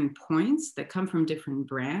at different points, that come from different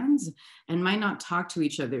brands and might not talk to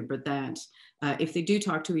each other, but that if they do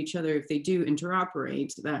talk to each other, if they do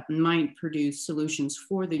interoperate, that might produce solutions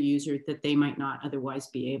for the user that they might not otherwise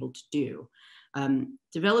be able to do.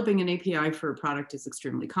 Developing an API for a product is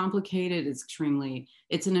extremely complicated.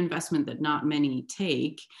 It's an investment that not many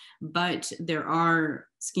take, but there are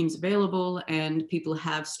schemes available and people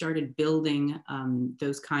have started building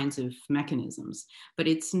those kinds of mechanisms, but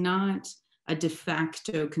it's not a de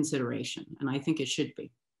facto consideration, and I think it should be.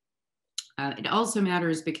 It also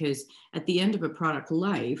matters because at the end of a product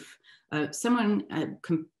life, a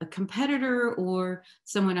competitor or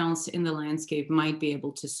someone else in the landscape might be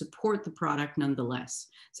able to support the product nonetheless.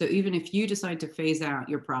 So even if you decide to phase out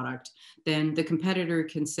your product, then the competitor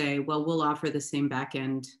can say, well, we'll offer the same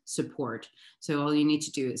back-end support. So all you need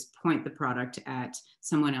to do is point the product at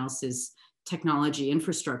someone else's technology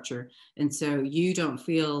infrastructure. And so you don't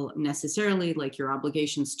feel necessarily like your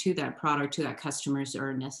obligations to that product, to that customers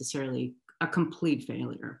are necessarily a complete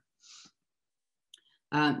failure.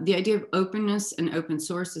 The idea of openness and open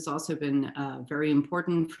source has also been very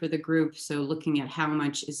important for the group. So looking at how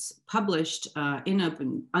much is published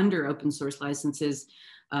under open source licenses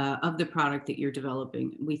of the product that you're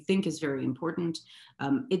developing, we think is very important.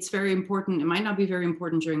 It's very important. It might not be very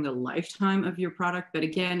important during the lifetime of your product, but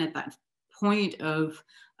again, at that point of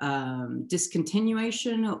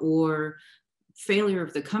discontinuation or failure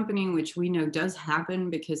of the company, which we know does happen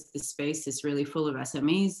because the space is really full of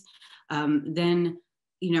SMEs, then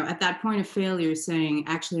at that point of failure, saying,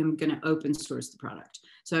 actually, I'm going to open source the product.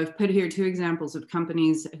 So I've put here 2 examples of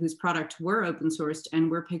companies whose product were open sourced and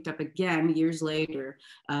were picked up again years later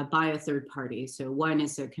by a third party. So one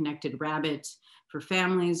is a Connected Rabbit for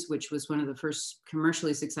families, which was one of the first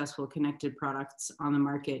commercially successful connected products on the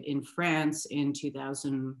market in France in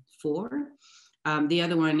 2004. The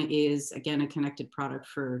other one is, again, a connected product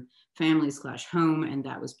for family/home, and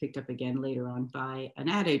that was picked up again later on by an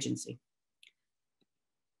ad agency.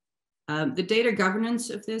 The data governance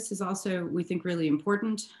of this is also, we think, really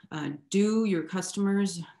important. Do your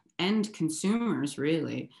customers and consumers,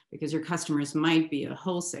 really, because your customers might be a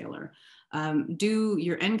wholesaler, do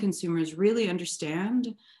your end consumers really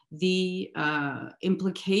understand the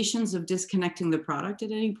implications of disconnecting the product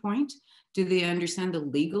at any point? Do they understand the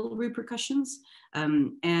legal repercussions?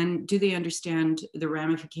 And do they understand the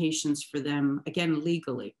ramifications for them, again,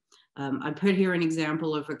 legally? I put here an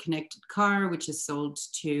example of a connected car, which is sold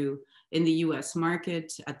in the US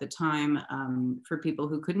market at the time for people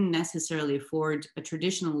who couldn't necessarily afford a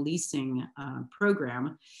traditional leasing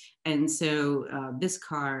program. And so this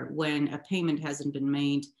car, when a payment hasn't been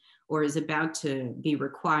made or is about to be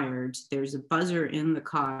required, there's a buzzer in the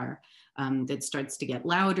car that starts to get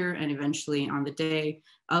louder, and eventually on the day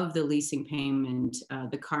of the leasing payment,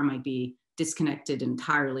 the car might be disconnected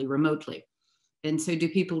entirely remotely. And so do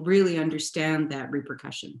people really understand that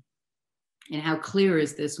repercussion? And how clear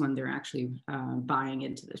is this when they're actually buying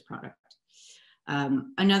into this product?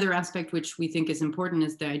 Another aspect which we think is important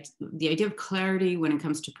is that the idea of clarity when it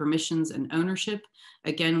comes to permissions and ownership.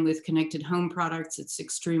 Again, with connected home products, it's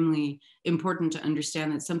extremely important to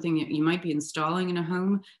understand that something that you might be installing in a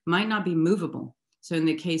home might not be movable. So in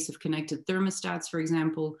the case of connected thermostats, for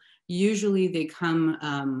example, usually they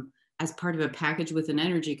come as part of a package with an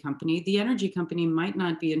energy company. The energy company might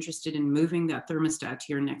not be interested in moving that thermostat to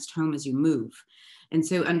your next home as you move. And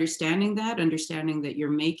so understanding that you're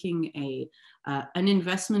making an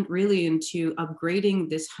investment really into upgrading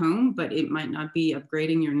this home, but it might not be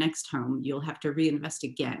upgrading your next home. You'll have to reinvest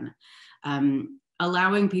again.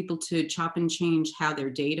 Allowing people to chop and change how their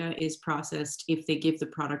data is processed if they give the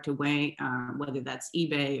product away, whether that's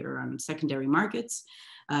eBay or on secondary markets.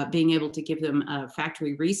 being able to give them a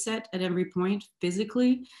factory reset at every point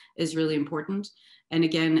physically is really important. And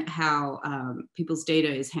again, how people's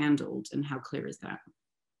data is handled and how clear is that.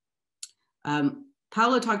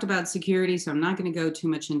 Paolo talked about security, so I'm not going to go too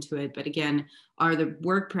much into it, but again, are the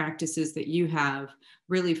work practices that you have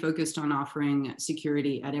really focused on offering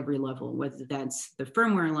security at every level, whether that's the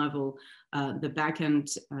firmware level, the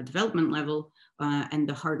backend development level, and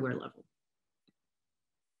the hardware level.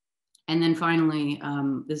 And then finally,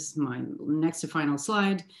 this is my next to final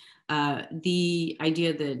slide, the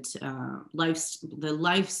idea that the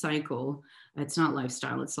life cycle, it's not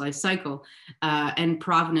lifestyle, it's life cycle, and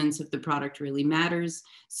provenance of the product really matters.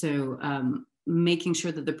 So making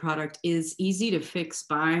sure that the product is easy to fix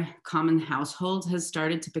by common households has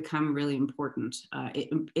started to become really important.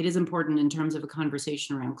 It is important in terms of a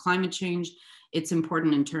conversation around climate change. It's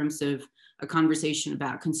important in terms of a conversation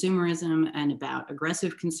about consumerism and about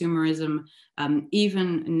aggressive consumerism,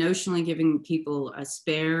 even notionally giving people a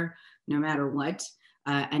spare no matter what,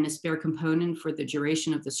 and a spare component for the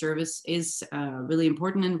duration of the service is really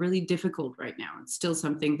important and really difficult right now. It's still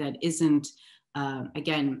something that isn't,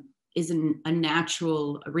 again, isn't a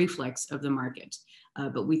natural reflex of the market,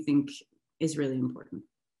 but we think is really important.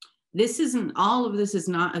 This isn't, all of this is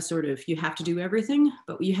not a sort of, you have to do everything,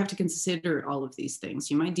 but you have to consider all of these things.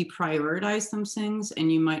 You might deprioritize some things, and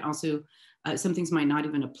you might also, some things might not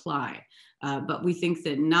even apply. But we think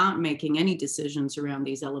that not making any decisions around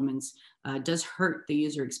these elements does hurt the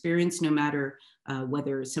user experience, no matter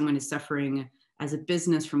whether someone is suffering as a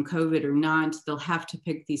business from COVID or not. They'll have to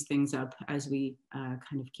pick these things up as we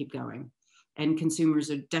kind of keep going. And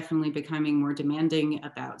consumers are definitely becoming more demanding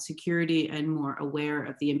about security and more aware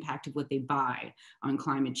of the impact of what they buy on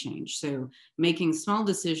climate change. So making small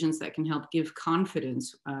decisions that can help give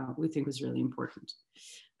confidence, we think was really important.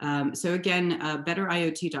 So again,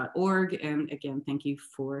 betteriot.org, and again, thank you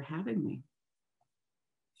for having me.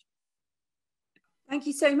 Thank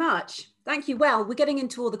you so much. Thank you. Well, we're getting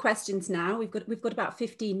into all the questions now. We've got about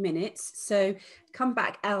 15 minutes. So come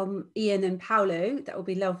back, Ian and Paolo. That will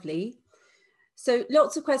be lovely. So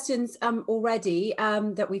lots of questions already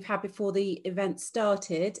that we've had before the event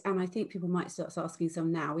started, and I think people might start asking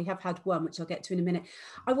some now. We have had one, which I'll get to in a minute.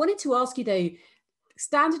 I wanted to ask you though,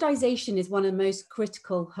 standardization is one of the most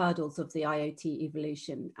critical hurdles of the IoT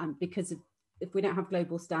evolution, because if we don't have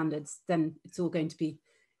global standards, then it's all going to be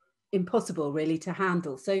impossible really to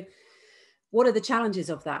handle. So what are the challenges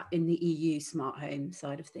of that in the EU smart home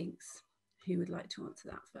side of things? Who would like to answer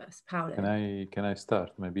that first? Paolo. Can I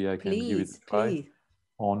start? Maybe I can give it a try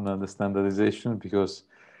on the standardization, because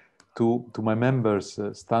to my members,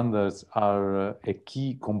 standards are a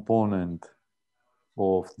key component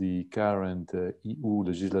of the current EU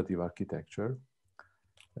legislative architecture.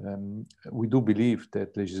 We do believe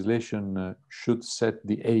that legislation should set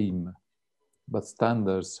the aim, but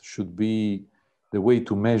standards should be the way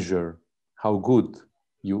to measure how good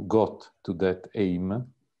you got to that aim.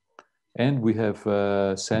 And we have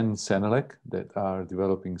CEN, CENELEC that are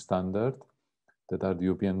developing standard, that are the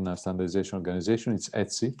European Standardization Organization. It's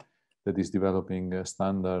ETSI that is developing a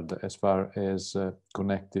standard as far as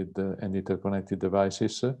connected and interconnected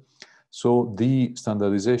devices. So the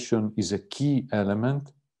standardization is a key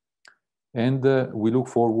element, and we look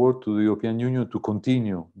forward to the European Union to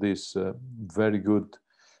continue this very good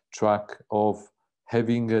track of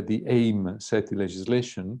having the aim set in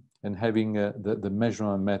legislation and having the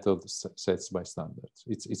measurement method set by standards.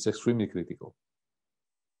 It's extremely critical.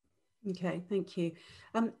 Okay, thank you.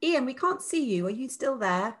 Ian, we can't see you. Are you still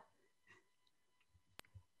there?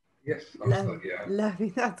 Yes, I'm still here. Lovely,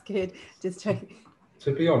 that's good. Just checking.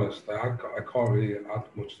 To be honest, I can't really add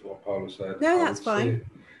much to what Paolo said. No, that's fine.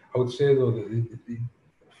 I would say though that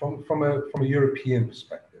from a European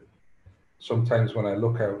perspective, sometimes when I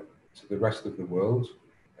look out to the rest of the world,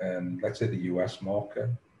 and let's say the US market,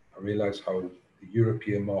 I realize how the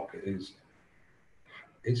European market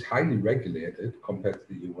is highly regulated compared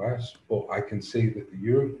to the US, but I can see that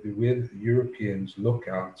the way that the Europeans look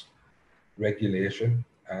at regulation,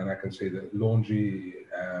 and I can see that laundry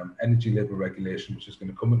energy label regulation, which is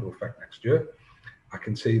going to come into effect next year, I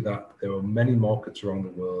can see that there are many markets around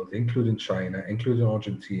the world, including China, including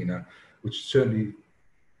Argentina, which certainly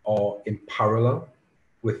are in parallel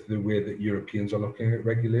with the way that Europeans are looking at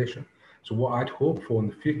regulation. So what I'd hope for in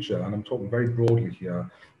the future, and I'm talking very broadly here,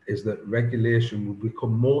 is that regulation will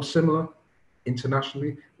become more similar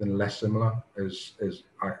internationally than less similar, as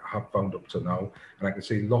I have found up to now. And I can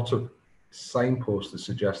see lots of signposts that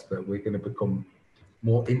suggest that we're going to become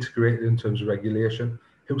more integrated in terms of regulation.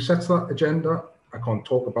 Who sets that agenda? I can't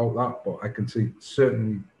talk about that, but I can see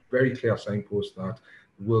certainly very clear signposts that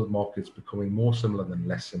world markets becoming more similar than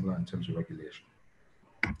less similar in terms of regulation.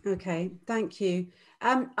 Okay, thank you.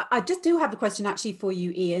 I just do have a question actually for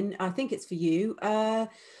you, Ian. I think it's for you.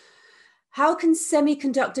 How can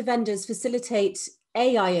semiconductor vendors facilitate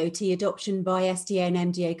AIoT adoption by SDA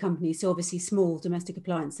and MDA companies? So obviously small domestic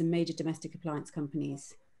appliance and major domestic appliance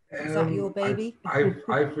companies. Is that your baby?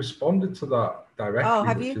 I've responded to that directly. Oh,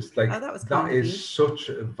 have you? Just like, that was that is such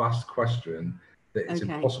a vast question that it's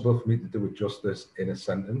impossible for me to do it justice in a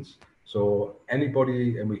sentence. So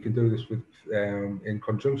anybody, and we can do this with in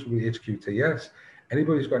conjunction with HQTS,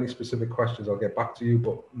 anybody who's got any specific questions, I'll get back to you,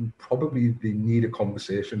 but probably they need a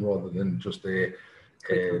conversation rather than just a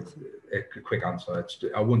quick answer.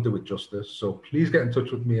 I won't do it justice. So please get in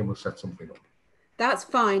touch with me and we'll set something up. That's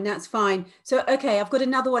fine. That's fine. So, okay, I've got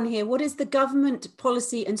another one here. What is the government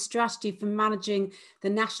policy and strategy for managing the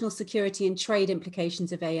national security and trade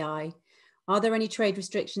implications of AI? Are there any trade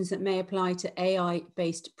restrictions that may apply to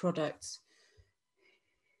AI-based products?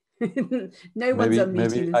 No one's unmuting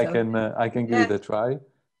maybe themselves. I can give it a try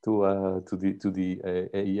to the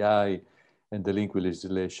AI and the link with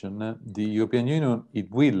legislation. The European Union,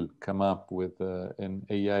 it will come up with an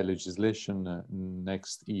AI legislation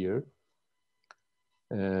next year.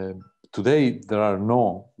 Today, there are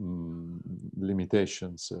no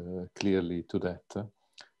limitations clearly to that.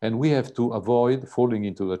 And we have to avoid falling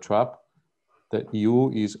into the trap that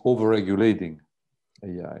EU is over-regulating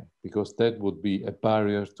AI, because that would be a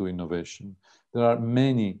barrier to innovation. There are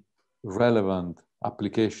many relevant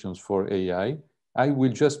applications for AI. I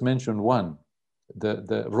will just mention one,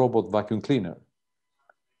 the robot vacuum cleaner.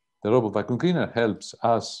 The robot vacuum cleaner helps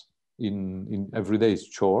us in everyday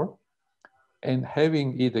chore, and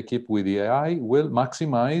having it equipped with the AI will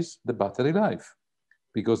maximize the battery life,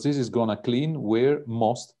 because this is gonna clean where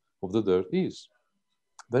most of the dirt is.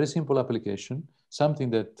 Very simple application, something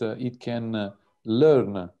that it can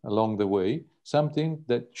learn along the way, something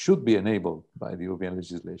that should be enabled by the European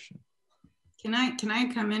legislation. Can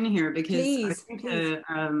I come in here? Because please, I think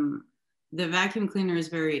the vacuum cleaner is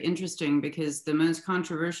very interesting, because the most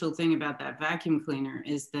controversial thing about that vacuum cleaner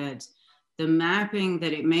is that the mapping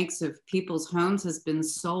that it makes of people's homes has been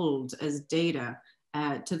sold as data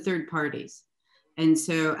to third parties. And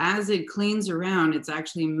so as it cleans around, it's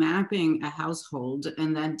actually mapping a household,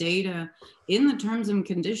 and that data in the terms and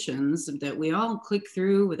conditions that we all click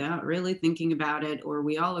through without really thinking about it, or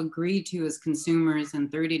we all agree to as consumers,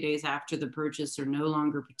 and 30 days after the purchase are no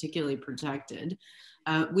longer particularly protected.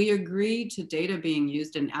 We agree to data being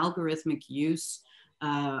used in algorithmic use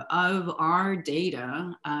of our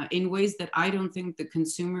data in ways that I don't think the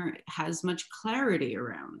consumer has much clarity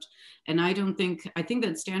around. And I think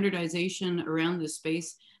that standardization around this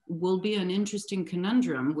space will be an interesting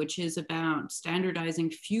conundrum, which is about standardizing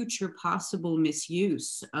future possible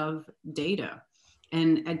misuse of data.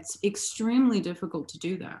 And it's extremely difficult to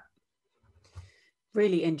do that.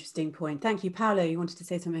 Really interesting point. Thank you. Paolo, you wanted to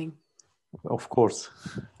say something? Of course,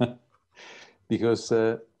 because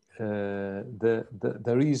there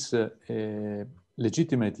is a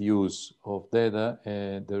legitimate use of data,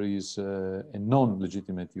 and there is a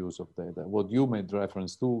non-legitimate use of data. What you made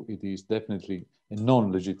reference to, it is definitely a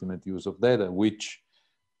non-legitimate use of data, which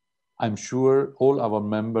I'm sure all our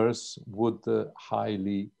members would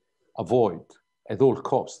highly avoid at all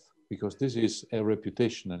costs, because this is a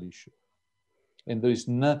reputational issue. And there is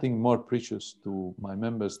nothing more precious to my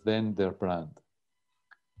members than their brand.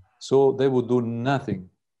 So they would do nothing,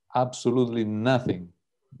 absolutely nothing,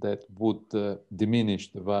 that would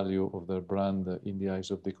diminish the value of their brand in the eyes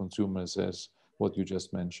of the consumers, as what you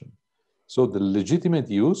just mentioned. So the legitimate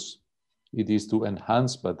use, it is to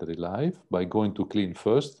enhance battery life by going to clean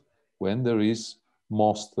first when there is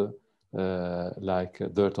most like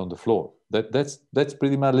dirt on the floor. That's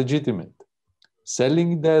pretty much legitimate.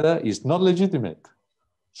 Selling data is not legitimate.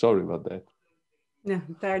 Sorry about that. No,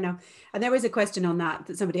 fair enough. And there is a question on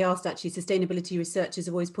that somebody asked, actually. Sustainability researchers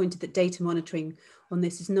have always pointed that data monitoring on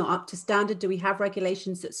this is not up to standard. Do we have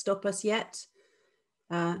regulations that stop us yet?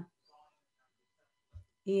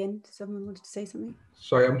 Ian, someone wanted to say something?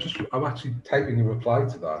 Sorry, I'm actually typing a reply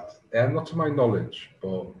to that. Not to my knowledge,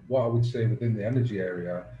 but what I would say within the energy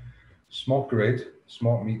area, smart grid,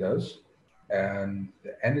 smart meters, and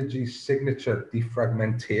the energy signature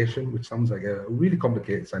defragmentation, which sounds like a really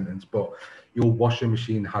complicated sentence, but your washing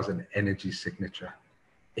machine has an energy signature.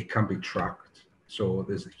 It can be tracked. So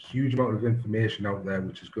there's a huge amount of information out there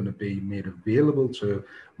which is going to be made available to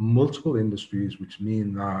multiple industries, which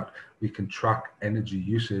mean that we can track energy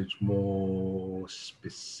usage more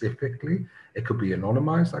specifically. It could be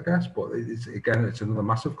anonymized, I guess, but it's another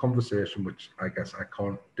massive conversation, which I guess I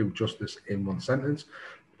can't do justice in one sentence.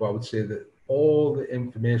 But I would say that all the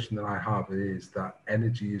information that I have is that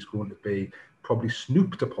energy is going to be probably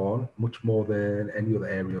snooped upon much more than any other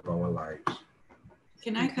area of our lives.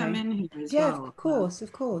 Can I come in here as yeah, well? Of course,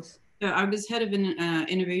 of course. So I was head of an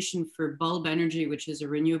innovation for Bulb Energy, which is a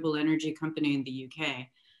renewable energy company in the UK.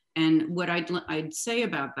 And what I'd say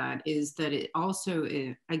about that is that it also,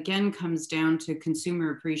 again, comes down to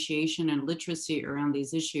consumer appreciation and literacy around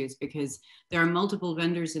these issues, because there are multiple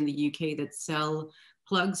vendors in the UK that sell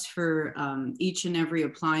plugs for each and every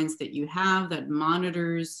appliance that you have that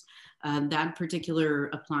monitors that particular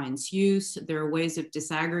appliance use. There are ways of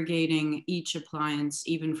disaggregating each appliance,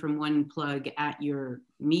 even from one plug at your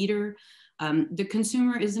meter. The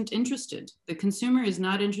consumer isn't interested. The consumer is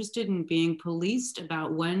not interested in being policed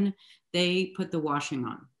about when they put the washing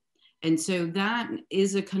on. And so that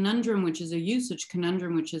is a conundrum, which is a usage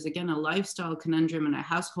conundrum, which is, again, a lifestyle conundrum and a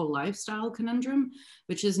household lifestyle conundrum,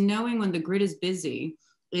 which is knowing when the grid is busy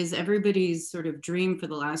is everybody's sort of dream for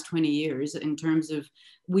the last 20 years in terms of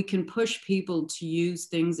we can push people to use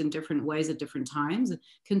things in different ways at different times.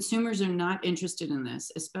 Consumers are not interested in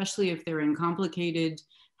this, especially if they're in complicated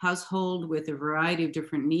household with a variety of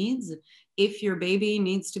different needs. If your baby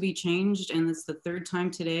needs to be changed and it's the third time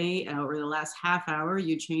today or the last half hour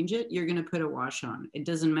you change it, you're going to put a wash on. It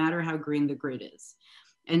doesn't matter how green the grid is.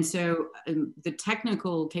 And so the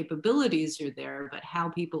technical capabilities are there, but how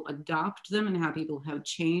people adopt them and how people have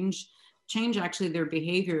change actually their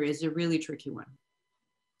behavior is a really tricky one.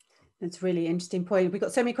 That's a really interesting point. We've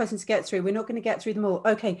got so many questions to get through. We're not going to get through them all.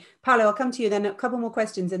 Okay, Paolo, I'll come to you then. A couple more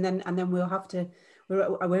questions, and then we'll have to.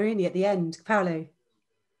 We're nearly at the end. Paolo.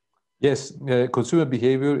 Yes, consumer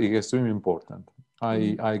behavior is extremely important.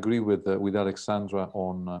 I agree with Alexandra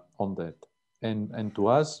on that. And to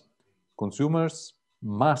us, consumers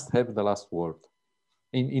must have the last word.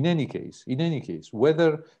 In any case,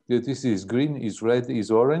 whether this is green, is red, is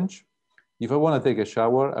orange. If I want to take a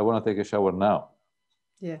shower, I want to take a shower now.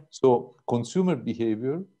 Yeah. So consumer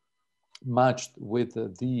behavior matched with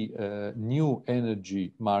the new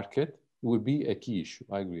energy market will be a key issue.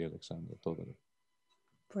 I agree, Alexandra, totally.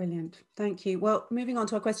 Brilliant. Thank you. Well, moving on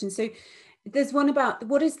to our question. So there's one about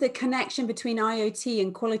what is the connection between IoT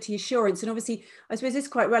and quality assurance? And obviously, I suppose this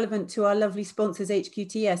is quite relevant to our lovely sponsors,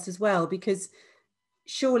 HQTS, as well, because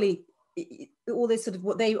surely all this sort of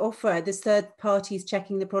what they offer, this third parties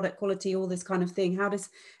checking the product quality, all this kind of thing.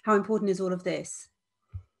 How important is all of this?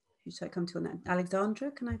 Who should I come to on that?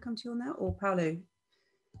 Alexandra, can I come to you on that, or Paolo?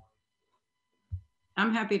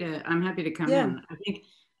 I'm happy to come in. I think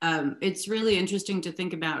it's really interesting to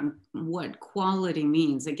think about what quality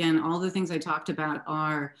means. Again, all the things I talked about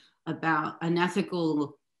are about an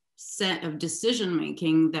ethical set of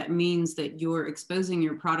decision-making that means that you're exposing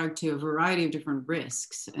your product to a variety of different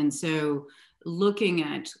risks. And so looking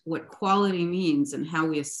at what quality means and how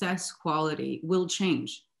we assess quality will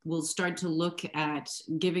change. We'll start to look at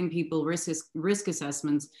giving people risk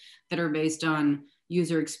assessments that are based on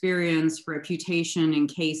user experience, reputation in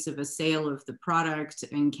case of a sale of the product,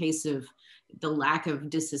 in case of the lack of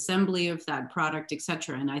disassembly of that product, et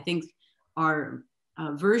cetera. And I think our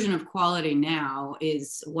version of quality now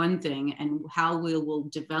is one thing, and how we will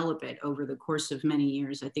develop it over the course of many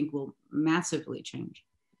years, I think will massively change.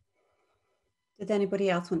 Did anybody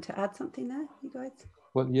else want to add something there, you guys?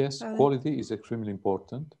 Well, yes, quality is extremely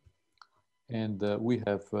important. And we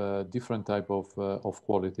have different type of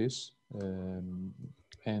qualities.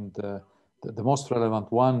 The most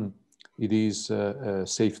relevant one, it is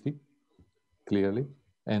safety, clearly,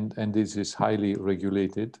 and this is highly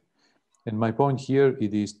regulated. And my point here,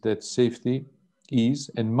 it is that safety is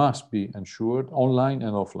and must be ensured online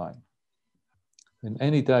and offline. And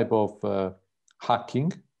any type of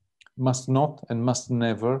hacking must not and must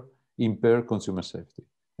never impair consumer safety.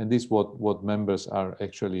 And this is what members are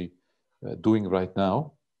actually doing right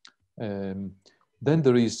now. Then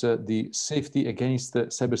there is the safety against the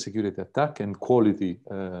cybersecurity attack and quality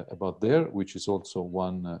about there, which is also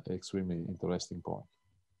one extremely interesting point.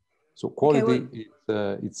 So quality,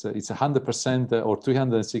 it's 100% or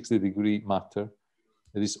 360-degree matter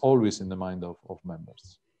that is always in the mind of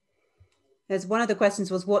members. There's one of the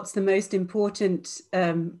questions was, what's the most important,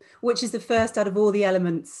 which is the first out of all the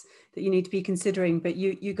elements that you need to be considering, but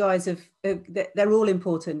you guys have, they're all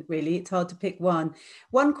important, really. It's hard to pick one.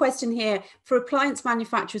 One question here, for appliance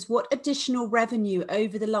manufacturers, what additional revenue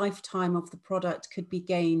over the lifetime of the product could be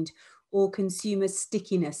gained, or consumer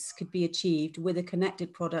stickiness could be achieved with a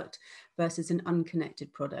connected product versus an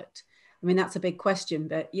unconnected product? I mean, that's a big question,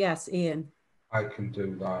 but yes, Ian. I can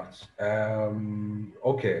do that.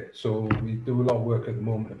 Okay, so we do a lot of work at the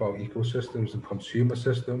moment about ecosystems and consumer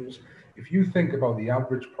systems. If you think about the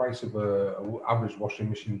average price of an average washing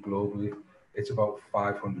machine globally, it's about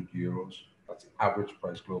 €500. That's the average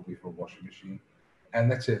price globally for a washing machine. And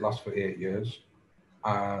let's say it lasts for 8 years.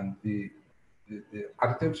 And the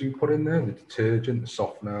additives you put in there, the detergent, the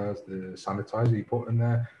softeners, the sanitizer you put in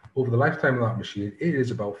there, over the lifetime of that machine, it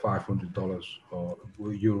is about $500 or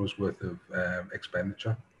euros worth of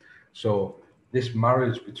expenditure. So this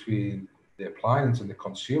marriage between the appliance and the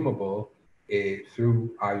consumable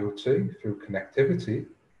through IoT, through connectivity,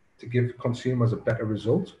 to give consumers a better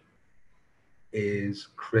result is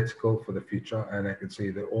critical for the future. And I can see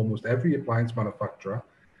that almost every appliance manufacturer,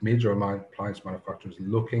 major appliance manufacturers,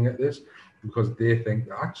 looking at this because they think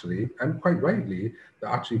that actually, and quite rightly, that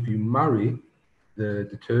actually if you marry the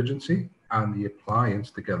detergency and the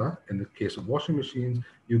appliance together, in the case of washing machines,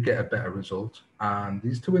 you get a better result. And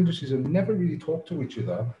these two industries have never really talked to each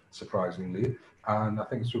other, surprisingly. And I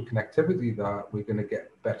think it's through connectivity that we're going to get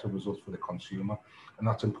better results for the consumer. And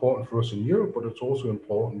that's important for us in Europe, but it's also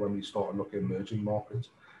important when we start to look at emerging markets.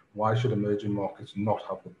 Why should emerging markets not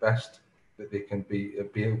have the best that they can be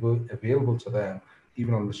available to them,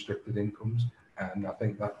 even on restricted incomes? And I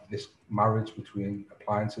think that this marriage between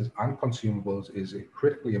appliances and consumables is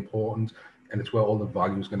critically important, and it's where all the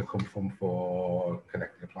value is going to come from for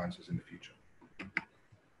connected appliances in the future.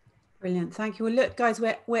 Brilliant. Thank you. Well, look, guys,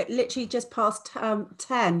 we're literally just past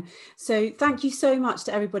 10. So thank you so much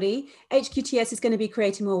to everybody. HQTS is going to be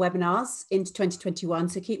creating more webinars into 2021.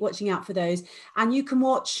 So keep watching out for those. And you can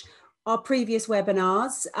watch our previous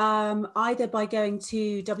webinars either by going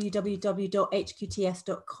to www.hqts.com,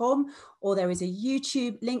 or there is a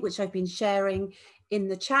YouTube link, which I've been sharing in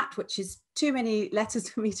the chat, which is too many letters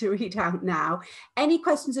for me to read out now. Any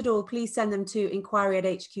questions at all, please send them to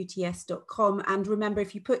inquiry@hqts.com. And remember,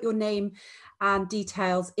 if you put your name and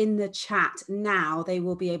details in the chat now, they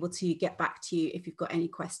will be able to get back to you if you've got any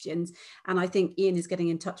questions. And I think Ian is getting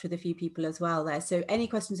in touch with a few people as well there. So any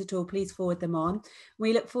questions at all, please forward them on.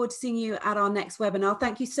 We look forward to seeing you at our next webinar.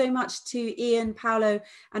 Thank you so much to Ian, Paolo,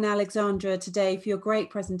 and Alexandra today for your great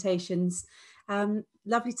presentations.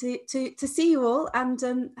 Lovely to see you all, and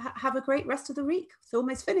have a great rest of the week. It's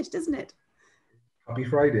almost finished, isn't it? Happy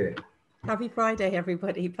Friday. Happy Friday,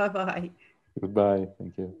 everybody. Bye-bye. Goodbye.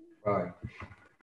 Thank you. Bye.